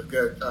was really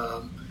good.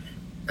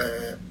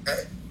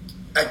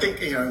 I think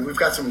we've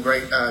got some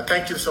great.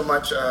 Thank you so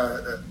much,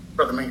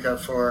 Brother Minka,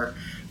 for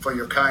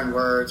your kind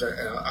words.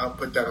 I'll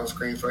put that on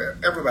screen for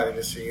everybody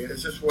to see. I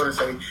just want to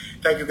say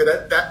thank you.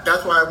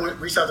 That's why I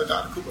reached out to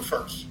Dr. Cooper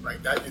first. Right.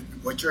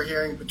 What you're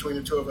hearing between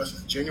the two of us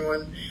is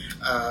genuine,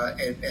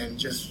 and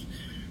just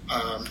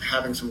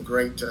having some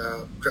great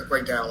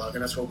dialogue,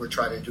 and that's what we're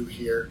trying to do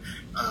here.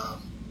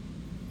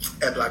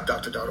 At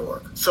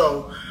blackdoctor.org.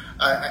 So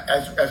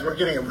as we're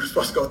we're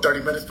supposed to go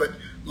 30 minutes, but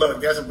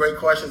look, there's some great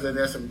questions and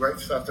there's some great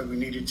stuff that we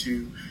needed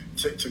to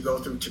go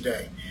through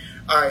today.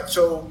 All right,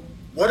 so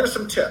what are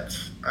some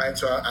tips? All right,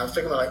 so I was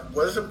thinking about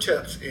what are some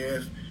tips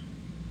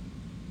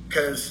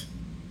because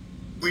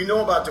we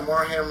know about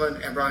Damar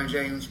Hamlin and Bronny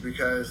James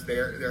because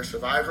they're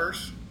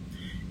survivors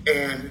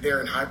and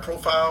they're in high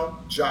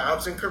profile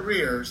jobs and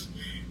careers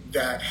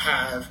that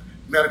have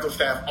medical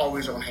staff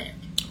always on hand.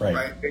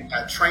 Right. They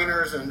got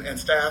trainers and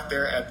staff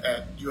there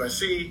at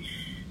USC.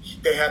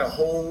 They had a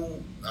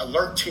whole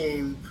alert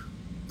team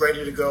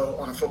ready to go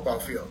on a football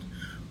field.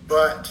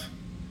 But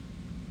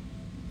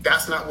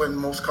that's not when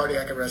most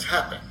cardiac arrests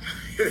happen.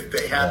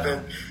 They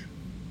happen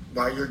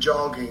while you're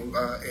jogging.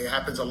 It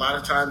happens a lot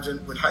of times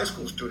with high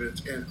school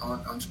students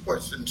on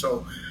sports. And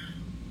so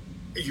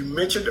you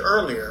mentioned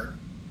earlier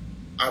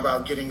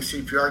about getting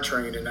CPR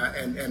trained,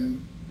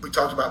 and we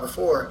talked about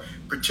before,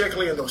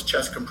 particularly in those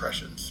chest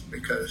compressions,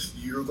 because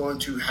you're going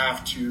to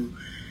have to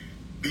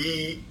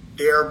be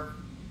there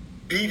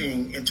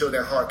beating until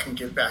their heart can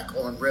get back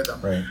on rhythm.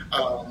 Right.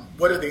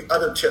 What are the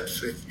other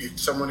tips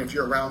if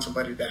you're around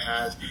somebody that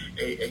has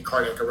a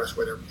cardiac arrest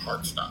where their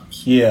heart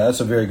stops? Yeah, that's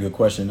a very good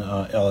question,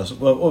 Ellis.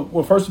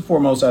 Well, first and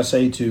foremost, I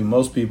say to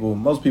most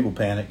people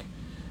panic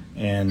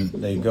and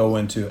they go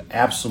into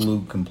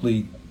absolute,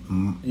 complete,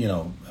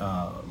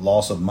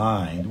 loss of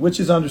mind, which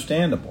is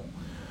understandable.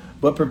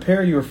 But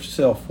prepare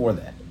yourself for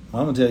that.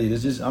 I'm going to tell you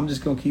this. I'm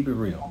just going to keep it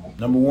real.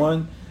 Number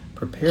one,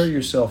 prepare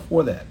yourself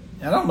for that.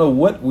 I don't know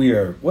what we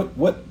are,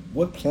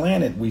 what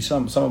planet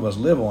some of us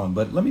live on,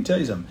 but let me tell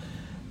you something.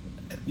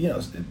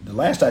 The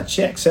last I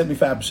checked,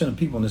 75% of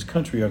people in this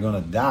country are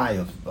going to die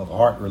of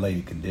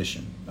heart-related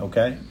condition,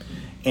 okay?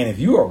 And if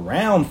you're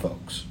around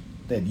folks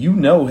that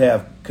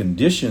have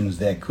conditions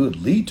that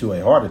could lead to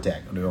a heart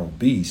attack, they're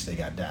obese, they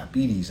got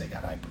diabetes, they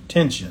got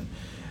hypertension,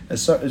 and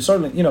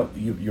certainly,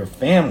 your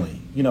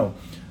family,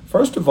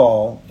 first of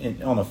all,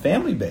 on a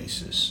family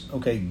basis,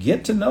 okay,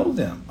 get to know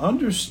them,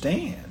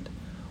 understand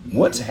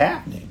what's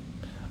happening.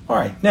 All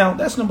right, now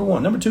that's number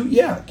one. Number two,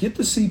 get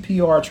the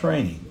CPR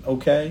training,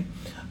 okay?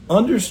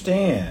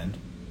 Understand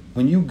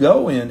when you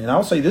go in, and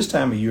I'll say this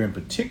time of year in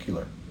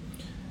particular,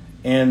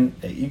 and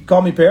you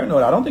call me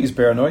paranoid. I don't think it's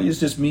paranoid. It's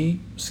just me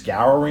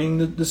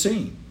scouring the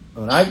scene.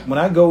 When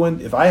I go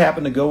in, if I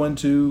happen to go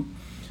into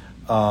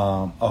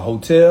a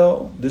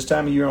hotel this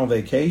time of year on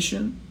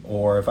vacation,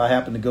 or if I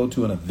happen to go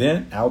to an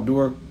event,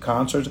 outdoor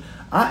concerts,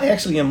 I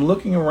actually am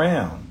looking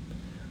around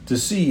to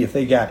see if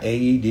they got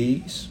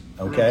AEDs,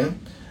 okay,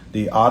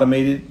 the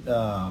automated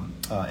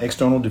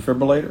external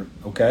defibrillator,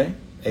 okay,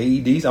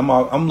 AEDs.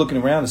 I'm looking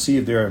around to see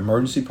if there are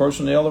emergency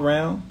personnel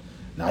around,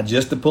 not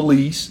just the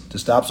police to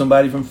stop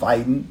somebody from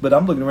fighting, but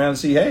I'm looking around to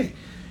see, hey,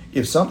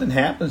 if something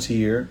happens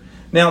here.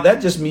 Now,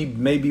 that just may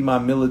be my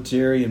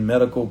military and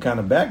medical kind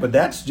of back, but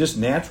that's just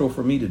natural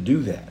for me to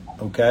do that,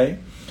 okay?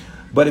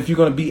 But if you're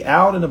going to be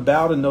out and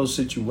about in those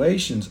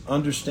situations,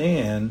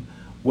 understand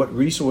what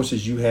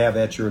resources you have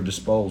at your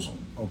disposal,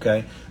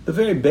 okay? The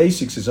very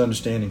basics is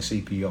understanding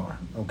CPR,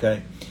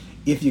 okay?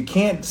 If you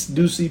can't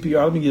do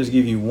CPR, let me just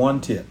give you one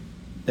tip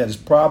that is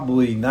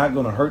probably not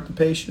going to hurt the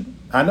patient.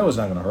 I know it's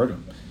not going to hurt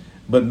them,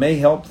 but may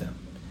help them.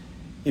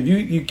 If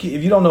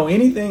you don't know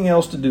anything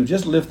else to do,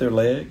 just lift their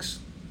legs.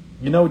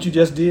 You know what you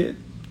just did?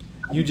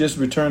 You just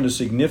returned a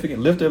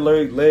significant, lift their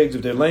legs.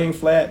 If they're laying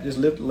flat, just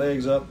lift the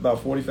legs up about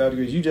 45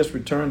 degrees. You just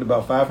returned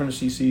about 500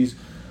 cc's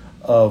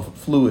of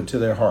fluid to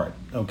their heart,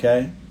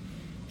 okay?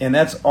 And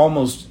that's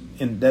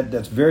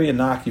that's very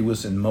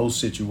innocuous in most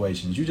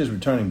situations. You're just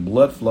returning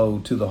blood flow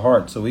to the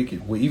heart so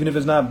even if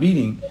it's not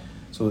beating,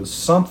 so that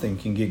something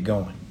can get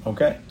going,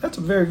 okay? That's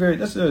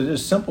that's a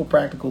simple,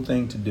 practical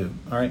thing to do,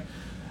 all right?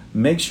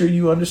 Make sure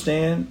you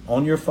understand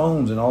on your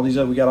phones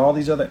and we got all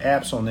these other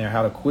apps on there,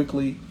 how to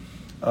quickly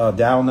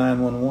dial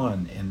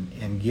 911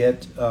 and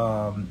get,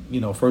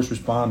 first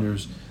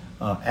responders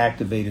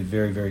activated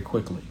very, very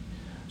quickly.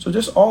 So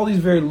just all these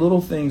very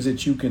little things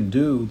that you can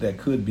do that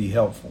could be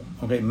helpful.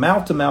 Okay,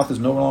 mouth to mouth is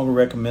no longer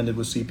recommended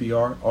with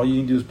CPR. All you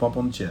need to do is pump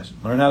on the chest.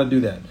 Learn how to do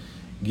that.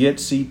 Get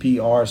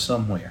CPR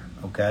somewhere,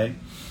 okay?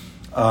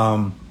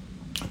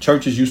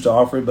 Churches used to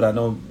offer it, but I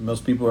know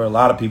a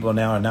lot of people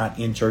now are not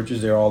in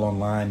churches. They're all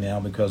online now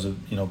because of,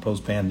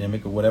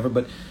 post-pandemic or whatever.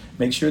 But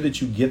make sure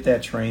that you get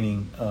that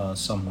training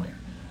somewhere.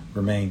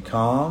 Remain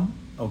calm,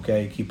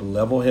 okay? Keep a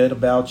level head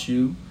about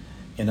you,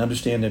 and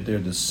understand that they're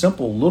the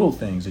simple little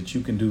things that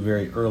you can do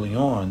very early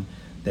on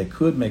that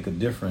could make a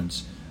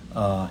difference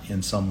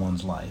in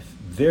someone's life.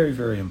 Very,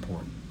 very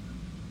important.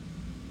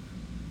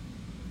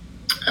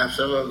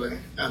 Absolutely.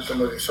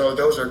 So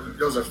those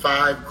are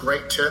 5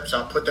 great tips.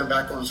 I'll put them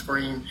back on the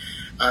screen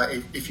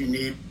if you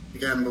need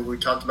them. But we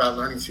talked about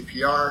learning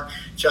CPR,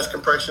 chest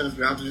compressions.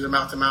 We don't have to do them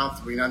mouth to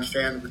mouth. We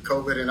understand with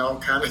COVID and all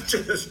kind of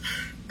just.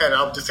 And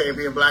I'm just saying,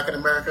 being black in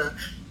America,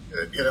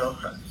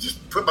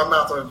 just put my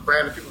mouth on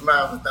random people's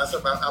mouth. That's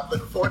what I'm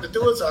looking forward to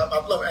doing. So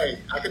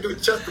I can do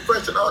chest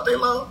compression all day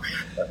long.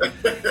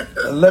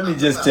 Let me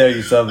just tell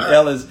you something,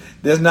 Ellis.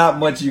 There's not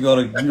much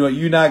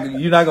you're not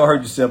gonna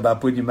hurt yourself by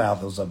putting your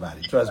mouth on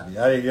somebody. Trust me.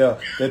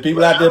 There's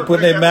people out there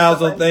putting their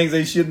mouths on things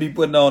they shouldn't be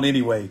putting on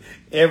anyway,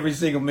 every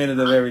single minute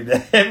of every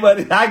day.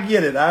 But I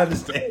get it. I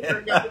understand.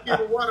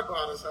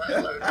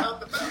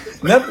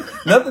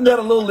 Nothing that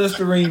a little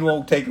Listerine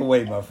won't take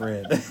away, my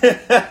friend.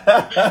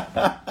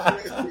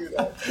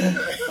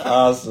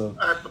 Awesome.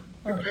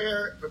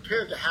 Prepare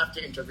to have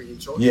to intervene.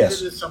 So yes.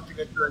 If it is something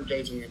that you're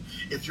engaging in,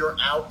 if you're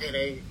out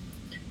in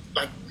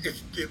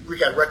we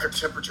got record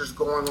temperatures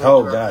going on.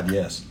 Oh God,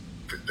 yes.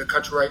 The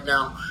country right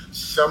now,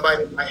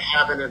 somebody might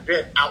have an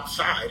event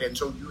outside, and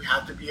so you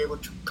have to be able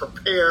to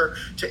prepare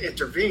to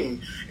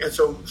intervene. And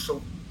so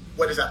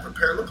what does that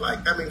prepare look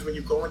like? That means when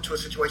you go into a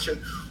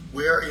situation,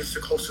 where is the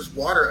closest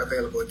water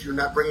available? If you're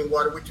not bringing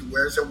water with you,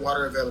 where is there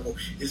water available?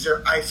 Is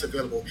there ice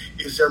available?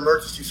 Is there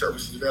emergency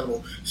services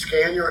available?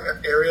 Scan your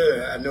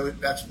area. I know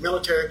that's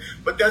military,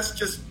 but that's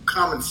just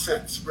common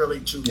sense,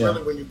 really,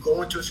 really when you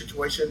go into a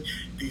situation,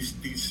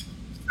 these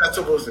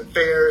festivals and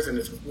fairs, and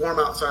it's warm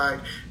outside,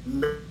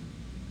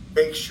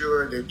 make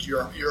sure that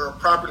you're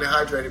properly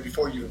hydrated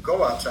before you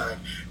go outside,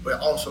 but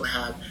also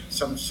have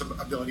some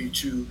ability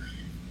to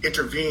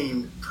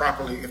intervene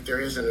properly if there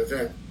is an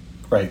event.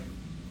 Right.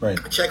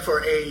 Check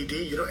for AED,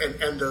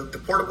 and the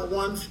portable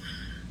ones,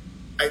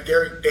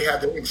 they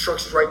have the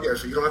instructions right there,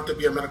 so you don't have to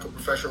be a medical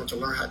professional to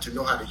learn how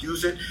to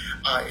use it.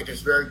 It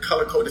is very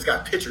color coded. It's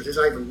got pictures. It's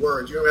not even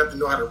words. You don't have to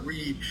know how to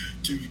read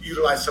to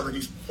utilize some of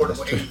these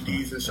portable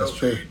AEDs, and so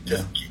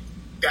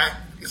that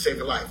can save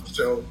your life.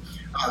 So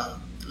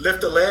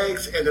lift the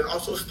legs, and then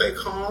also stay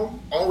calm.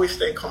 Always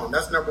stay calm.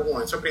 That's number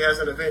one. Somebody has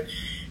an event.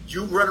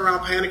 You run around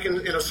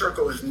panicking in a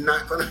circle is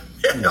not going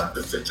to help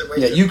the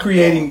situation. Yeah, you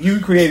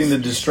creating the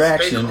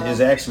distraction is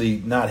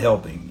actually not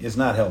helping. It's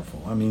not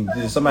helpful. I mean,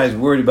 somebody's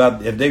worried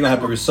about if they're going to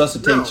have to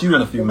resuscitate you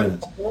in a few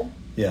minutes.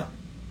 Yeah.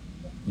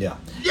 Yes.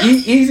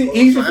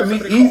 Easy for me.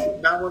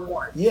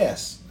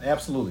 Yes,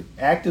 absolutely.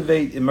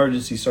 Activate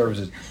emergency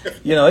services.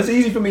 It's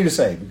easy for me to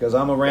say because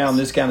I'm around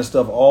this kind of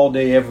stuff all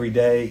day, every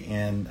day,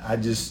 and I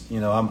just,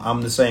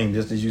 I'm the same,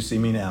 just as you see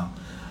me now.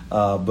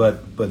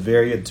 But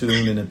very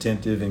attuned and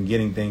attentive and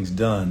getting things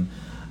done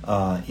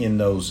in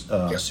those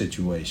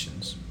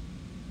situations.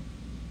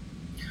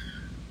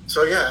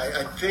 So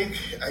I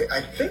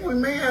think we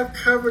may have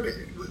covered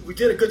it. We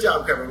did a good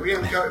job covering. We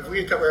didn't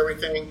cover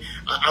everything.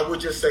 I would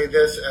just say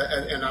this,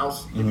 and I'll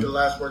give you the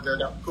last word there,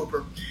 Dr.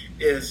 Cooper,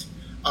 is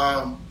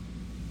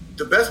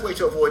the best way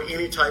to avoid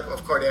any type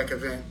of cardiac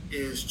event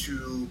is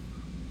to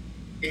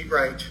eat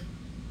right,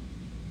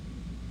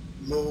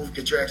 move,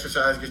 get your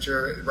exercise,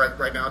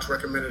 right now it's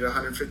recommended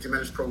 150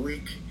 minutes per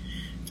week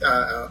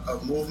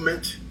of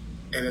movement,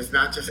 and it's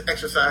not just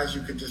exercise.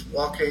 You could just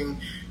walking,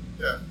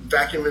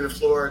 vacuuming the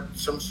floor,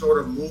 some sort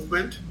of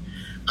movement.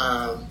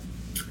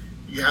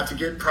 You have to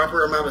get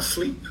proper amount of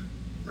sleep,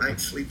 right?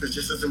 Sleep is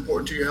just as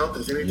important to your health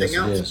as anything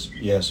else. It is.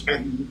 Yes.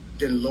 And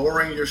then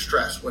lowering your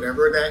stress,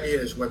 whatever that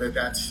is, whether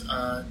that's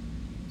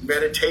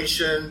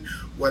meditation,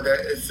 whether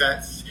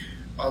that's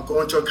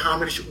going to a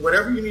comedy show,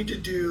 whatever you need to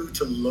do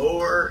to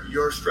lower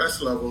your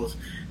stress levels,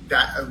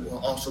 that will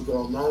also go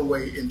a long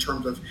way in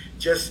terms of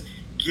just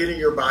getting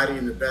your body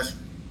in the best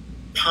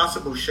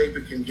possible shape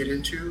it can get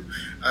into.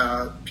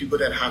 People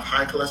that have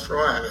high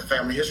cholesterol, I have a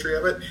family history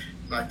of it.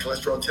 My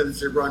cholesterol tends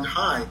to run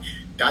high.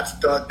 That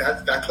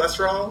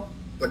cholesterol,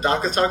 what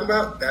Doc is talking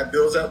about, that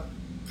builds up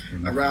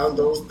around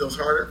those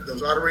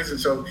arteries. And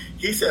so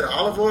he said,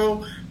 olive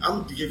oil, I'm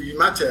going to give you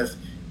my test.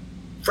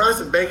 Fry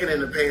some bacon in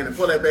the pan and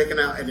pull that bacon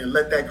out and then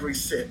let that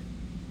grease sit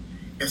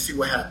and see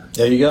what happens.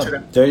 There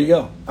you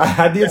go.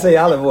 I did say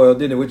olive oil,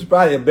 didn't it? Which is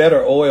probably a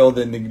better oil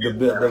than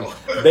the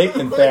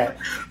bacon fat.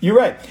 You're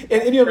right.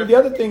 And the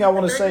other thing I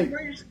want to say.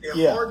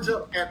 It hardens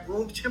up at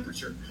room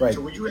temperature. Right.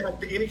 So when you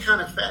have any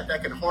kind of fat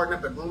that can harden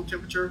up at room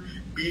temperature,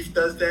 beef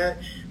does that,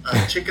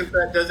 chicken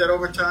fat does that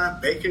over time,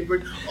 bacon,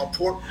 or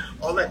pork,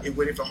 all that. If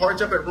it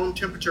hardens up at room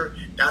temperature,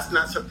 that's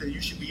not something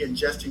you should be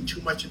ingesting too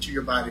much into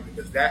your body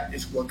because that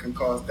is what can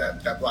cause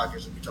that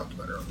blockage that we talked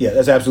about earlier. Yeah,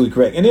 that's absolutely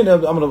correct. And then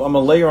I'm gonna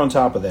layer on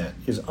top of that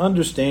is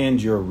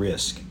understand your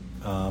risk.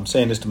 I'm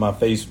saying this to my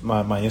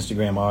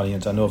Instagram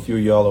audience. I know a few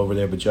of y'all over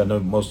there, but I know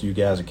most of you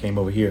guys that came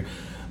over here.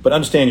 But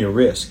understand your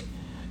risk.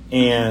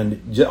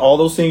 And all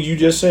those things you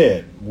just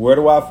said, where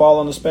do I fall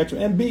on the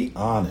spectrum? And be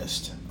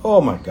honest.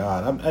 Oh, my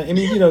God. I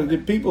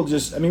mean, people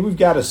just, we've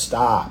got to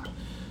stop.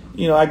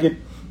 I get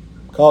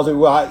calls that,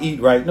 well, I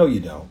eat right. No, you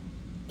don't.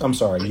 I'm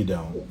sorry, you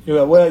don't. I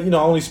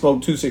only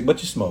smoke 2 cigarettes,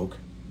 but you smoke.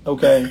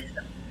 Okay.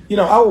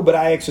 But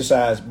I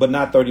exercise, but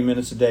not 30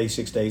 minutes a day,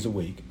 6 days a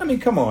week.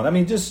 Come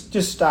on. Just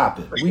stop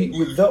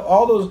it.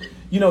 All those,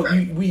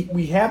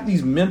 we have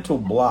these mental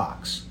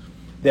blocks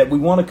that we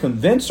want to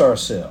convince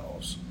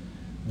ourselves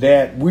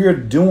that we're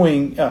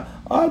doing,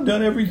 I've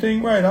done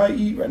everything right. I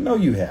eat right. No,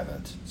 you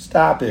haven't.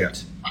 Stop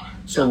it.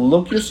 So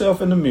look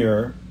yourself in the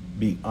mirror.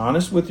 Be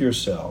honest with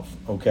yourself.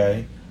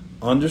 Okay.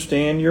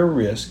 Understand your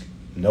risk.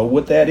 Know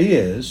what that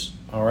is.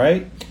 All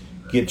right.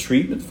 Get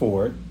treatment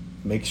for it.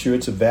 Make sure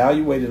it's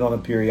evaluated on a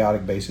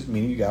periodic basis,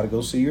 meaning you got to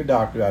go see your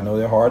doctor. I know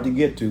they're hard to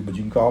get to, but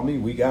you can call me.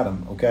 We got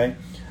them. Okay.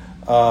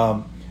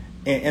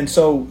 And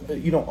so,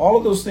 all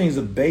of those things,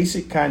 the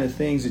basic kind of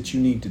things that you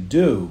need to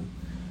do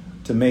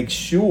to make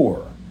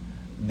sure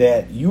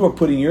that you are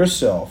putting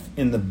yourself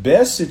in the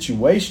best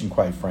situation,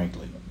 quite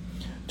frankly,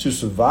 to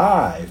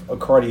survive a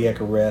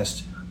cardiac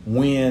arrest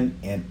when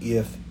and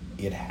if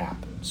it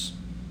happens.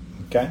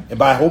 Okay?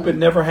 And I hope it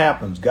never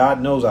happens.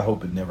 God knows I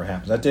hope it never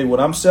happens. I tell you what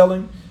I'm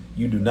selling,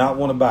 you do not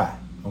want to buy.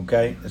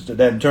 Okay?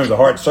 That in terms of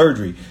heart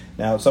surgery.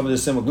 Now, some of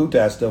this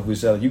semaglutide stuff we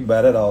sell, you can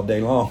buy that all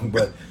day long.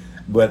 But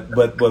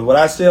what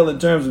I sell in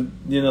terms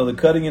of, the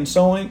cutting and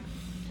sewing,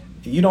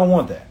 you don't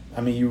want that.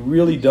 You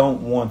really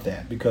don't want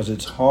that because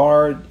it's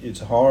hard.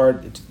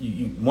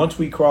 Once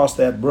we cross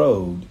that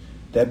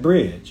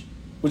bridge,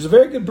 which is a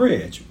very good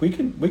bridge, we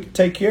can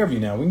take care of you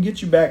now. We can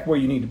get you back where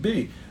you need to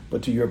be.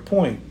 But to your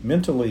point,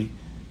 mentally,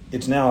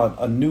 it's now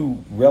a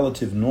new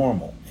relative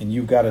normal, and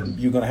you're going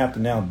to have to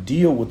now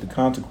deal with the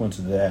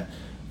consequences of that,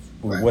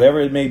 whatever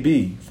it may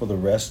be, for the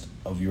rest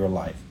of your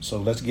life. So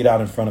let's get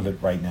out in front of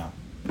it right now.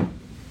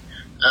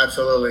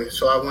 Absolutely.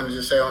 So I wanted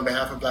to say on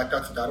behalf of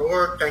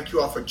blackdoctor.org, thank you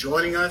all for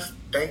joining us.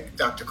 Thank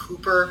Dr.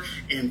 Cooper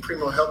and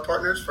Primo Health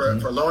Partners for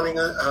loaning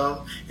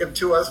him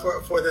to us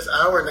for this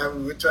hour. Now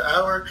we went to an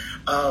hour.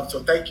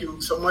 So thank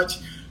you so much.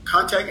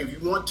 Contact, if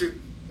you want to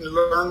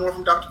learn more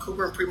from Dr.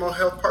 Cooper and Primo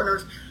Health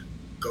Partners,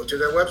 go to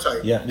their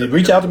website. Yeah,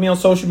 reach out to me on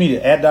social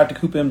media at Dr.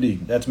 Cooper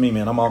MD. That's me,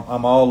 man. I'm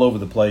all over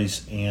the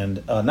place,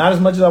 and not as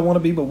much as I want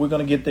to be, but we're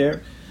going to get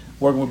there.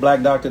 Working with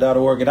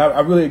blackdoctor.org, and I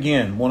really,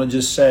 again, want to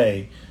just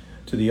say,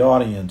 to the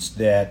audience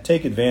that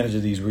take advantage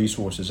of these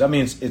resources. I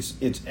mean,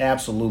 it's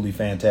absolutely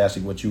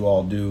fantastic what you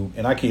all do,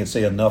 and I can't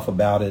say enough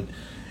about it.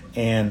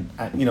 And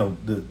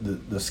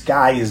the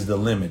sky is the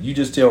limit. You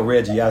just tell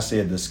Reggie I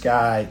said the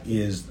sky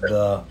is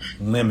the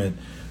limit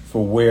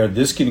for where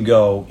this can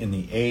go in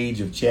the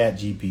age of Chat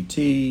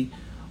GPT,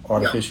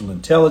 artificial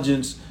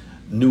intelligence,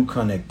 new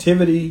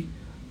connectivity.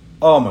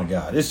 Oh my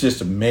God, it's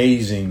just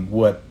amazing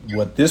what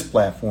this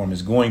platform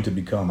is going to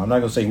become. I'm not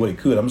going to say what it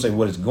could. I'm going to say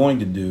what it's going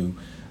to do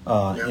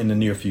in the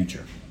near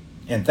future.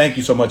 And thank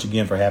you so much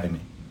again for having me.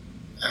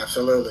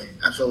 Absolutely.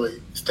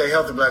 Absolutely. Stay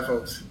healthy, Black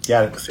folks.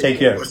 Got it. Take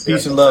care.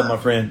 Peace and love, my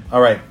friend.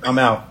 All right, I'm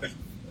out.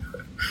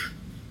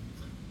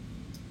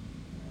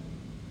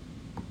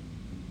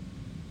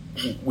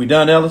 We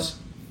done, Ellis?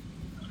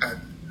 I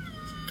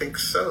think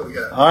so,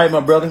 yeah. All right, my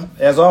brother.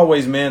 As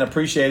always, man,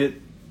 appreciate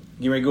it.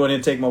 Get ready to go ahead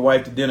and take my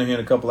wife to dinner here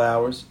in a couple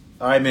hours.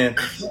 All right, man.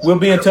 We'll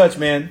be in touch,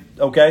 man.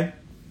 Okay?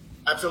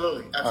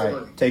 Absolutely. All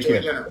right. Take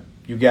care. Dinner.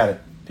 You got it.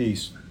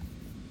 Peace.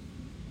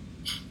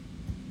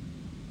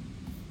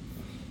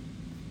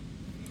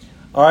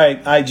 All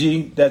right,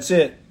 IG, that's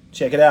it.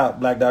 Check it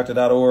out,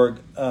 blackdoctor.org.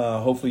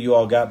 Hopefully you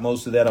all got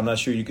most of that. I'm not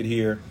sure you could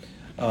hear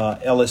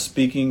Ellis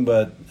speaking,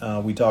 but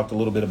we talked a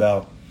little bit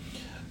about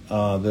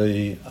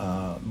the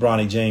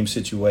Bronny James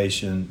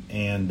situation,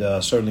 and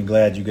certainly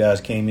glad you guys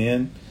came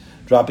in.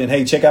 Drop in.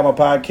 Hey, check out my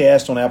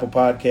podcast on Apple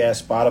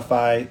Podcasts,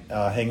 Spotify,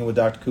 Hanging with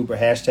Dr. Cooper,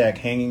 hashtag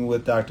Hanging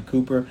with Dr.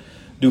 Cooper.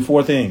 Do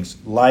 4 things.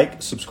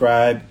 Like,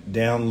 subscribe,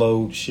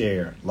 download,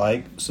 share.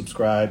 Like,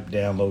 subscribe,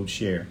 download,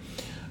 share.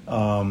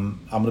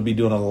 I'm going to be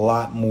doing a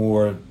lot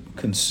more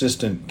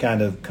consistent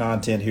kind of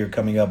content here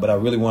coming up, but I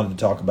really wanted to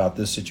talk about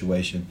this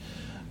situation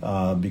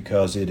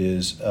because it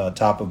is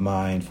top of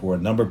mind for a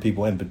number of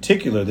people, in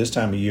particular this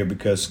time of year,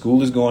 because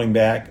school is going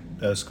back.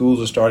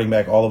 Schools are starting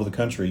back all over the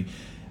country.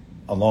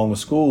 Along with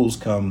schools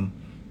come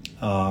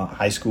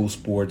high school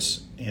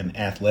sports and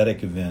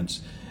athletic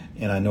events,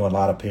 and I know a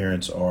lot of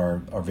parents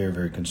are very,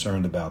 very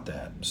concerned about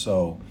that.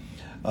 So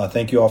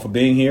thank you all for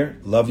being here.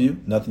 Love you.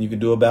 Nothing you can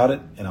do about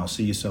it, and I'll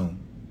see you soon.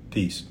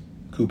 Peace.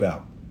 Coop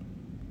out.